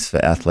toughest things for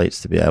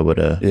athletes to be able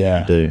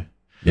to do.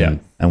 Yeah.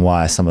 And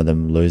why some of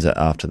them lose it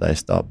after they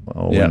stop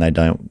or when they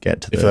don't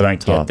get to the top. If they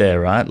don't get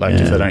there, right? Like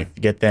if they don't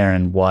get there,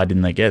 and why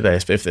didn't they get there?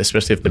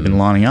 Especially if they've been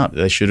lining up,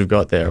 they should have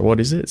got there. What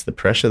is it? It's the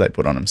pressure they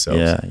put on themselves.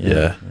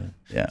 Yeah.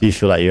 Do you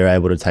feel like you're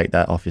able to take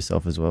that off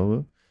yourself as well,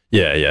 Will?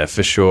 Yeah,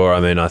 for sure.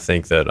 I mean, I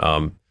think that,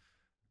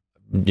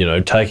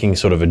 taking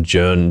sort of a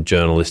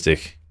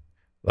journalistic,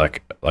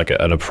 like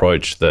an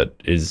approach that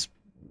is,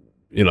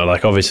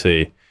 like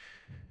obviously,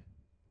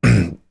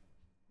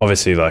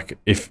 like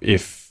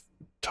if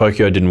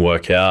Tokyo didn't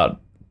work out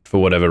for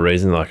whatever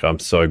reason, like I'm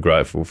so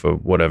grateful for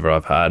whatever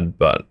I've had,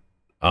 but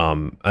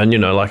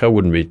like I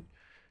wouldn't be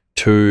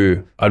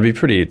I'd be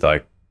pretty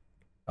like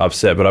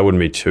upset, but I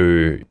wouldn't be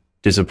too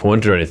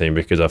disappointed or anything,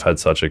 because I've had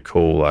such a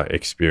cool like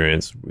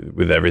experience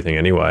with everything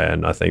anyway.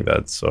 And I think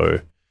that's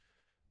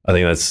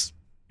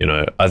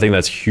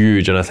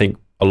huge. And I think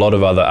a lot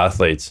of other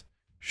athletes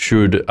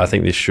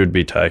this should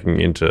be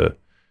taken into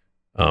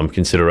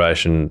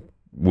consideration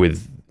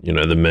with,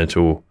 the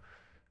mental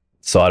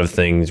side of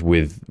things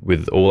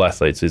with all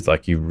athletes. Is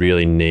like you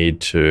really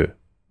need to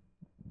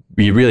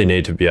be able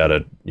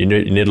to, you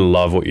need to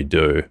love what you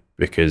do,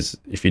 because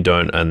if you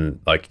don't, and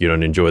like you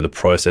don't enjoy the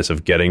process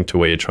of getting to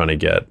where you're trying to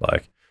get,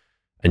 like,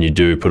 and you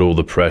do put all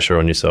the pressure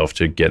on yourself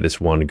to get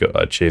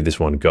achieve this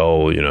one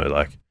goal,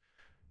 like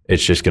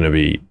it's just going to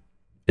be,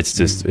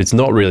 it's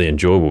not really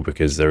enjoyable,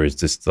 because there is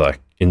just like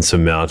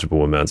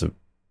insurmountable amounts of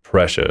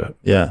pressure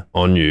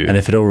on you. And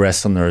if it all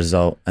rests on the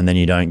result and then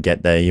you don't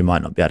get there, you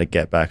might not be able to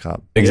get back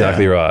up.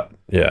 Exactly right.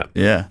 Yeah.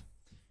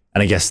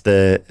 And I guess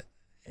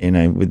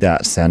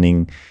without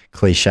sounding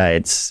cliche,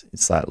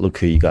 it's like, look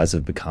who you guys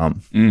have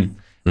become. And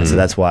so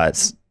that's why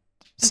it's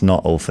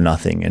not all for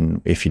nothing.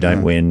 And if you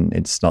don't win,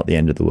 it's not the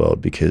end of the world,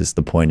 because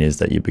the point is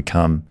that you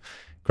become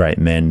great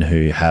men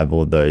who have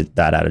all that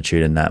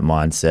attitude and that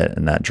mindset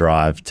and that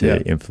drive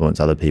to influence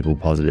other people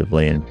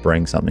positively and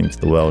bring something to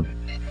the world.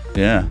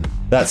 Yeah.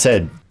 That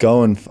said,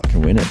 go and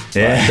fucking win it.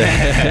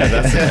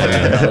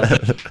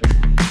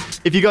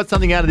 If you got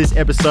something out of this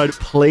episode,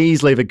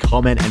 please leave a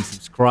comment and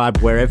subscribe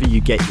wherever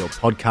you get your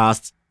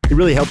podcasts. It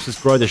really helps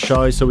us grow the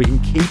show so we can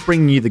keep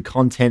bringing you the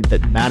content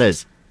that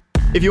matters.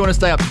 If you want to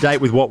stay up to date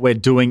with what we're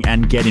doing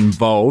and get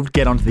involved,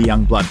 get onto the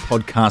Youngblood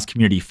Podcast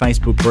Community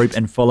Facebook group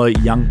and follow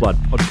Youngblood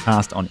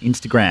Podcast on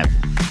Instagram.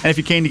 And if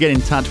you're keen to get in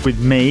touch with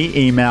me,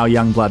 email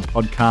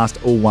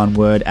youngbloodpodcast, all one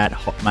word,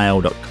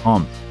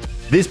 @hotmail.com.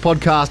 This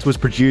podcast was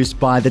produced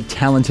by the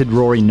talented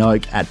Rory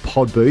Noak at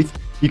Podbooth.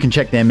 You can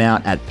check them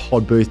out at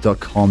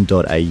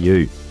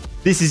podbooth.com.au.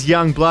 This is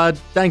Youngblood.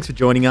 Thanks for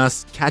joining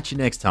us. Catch you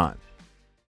next time.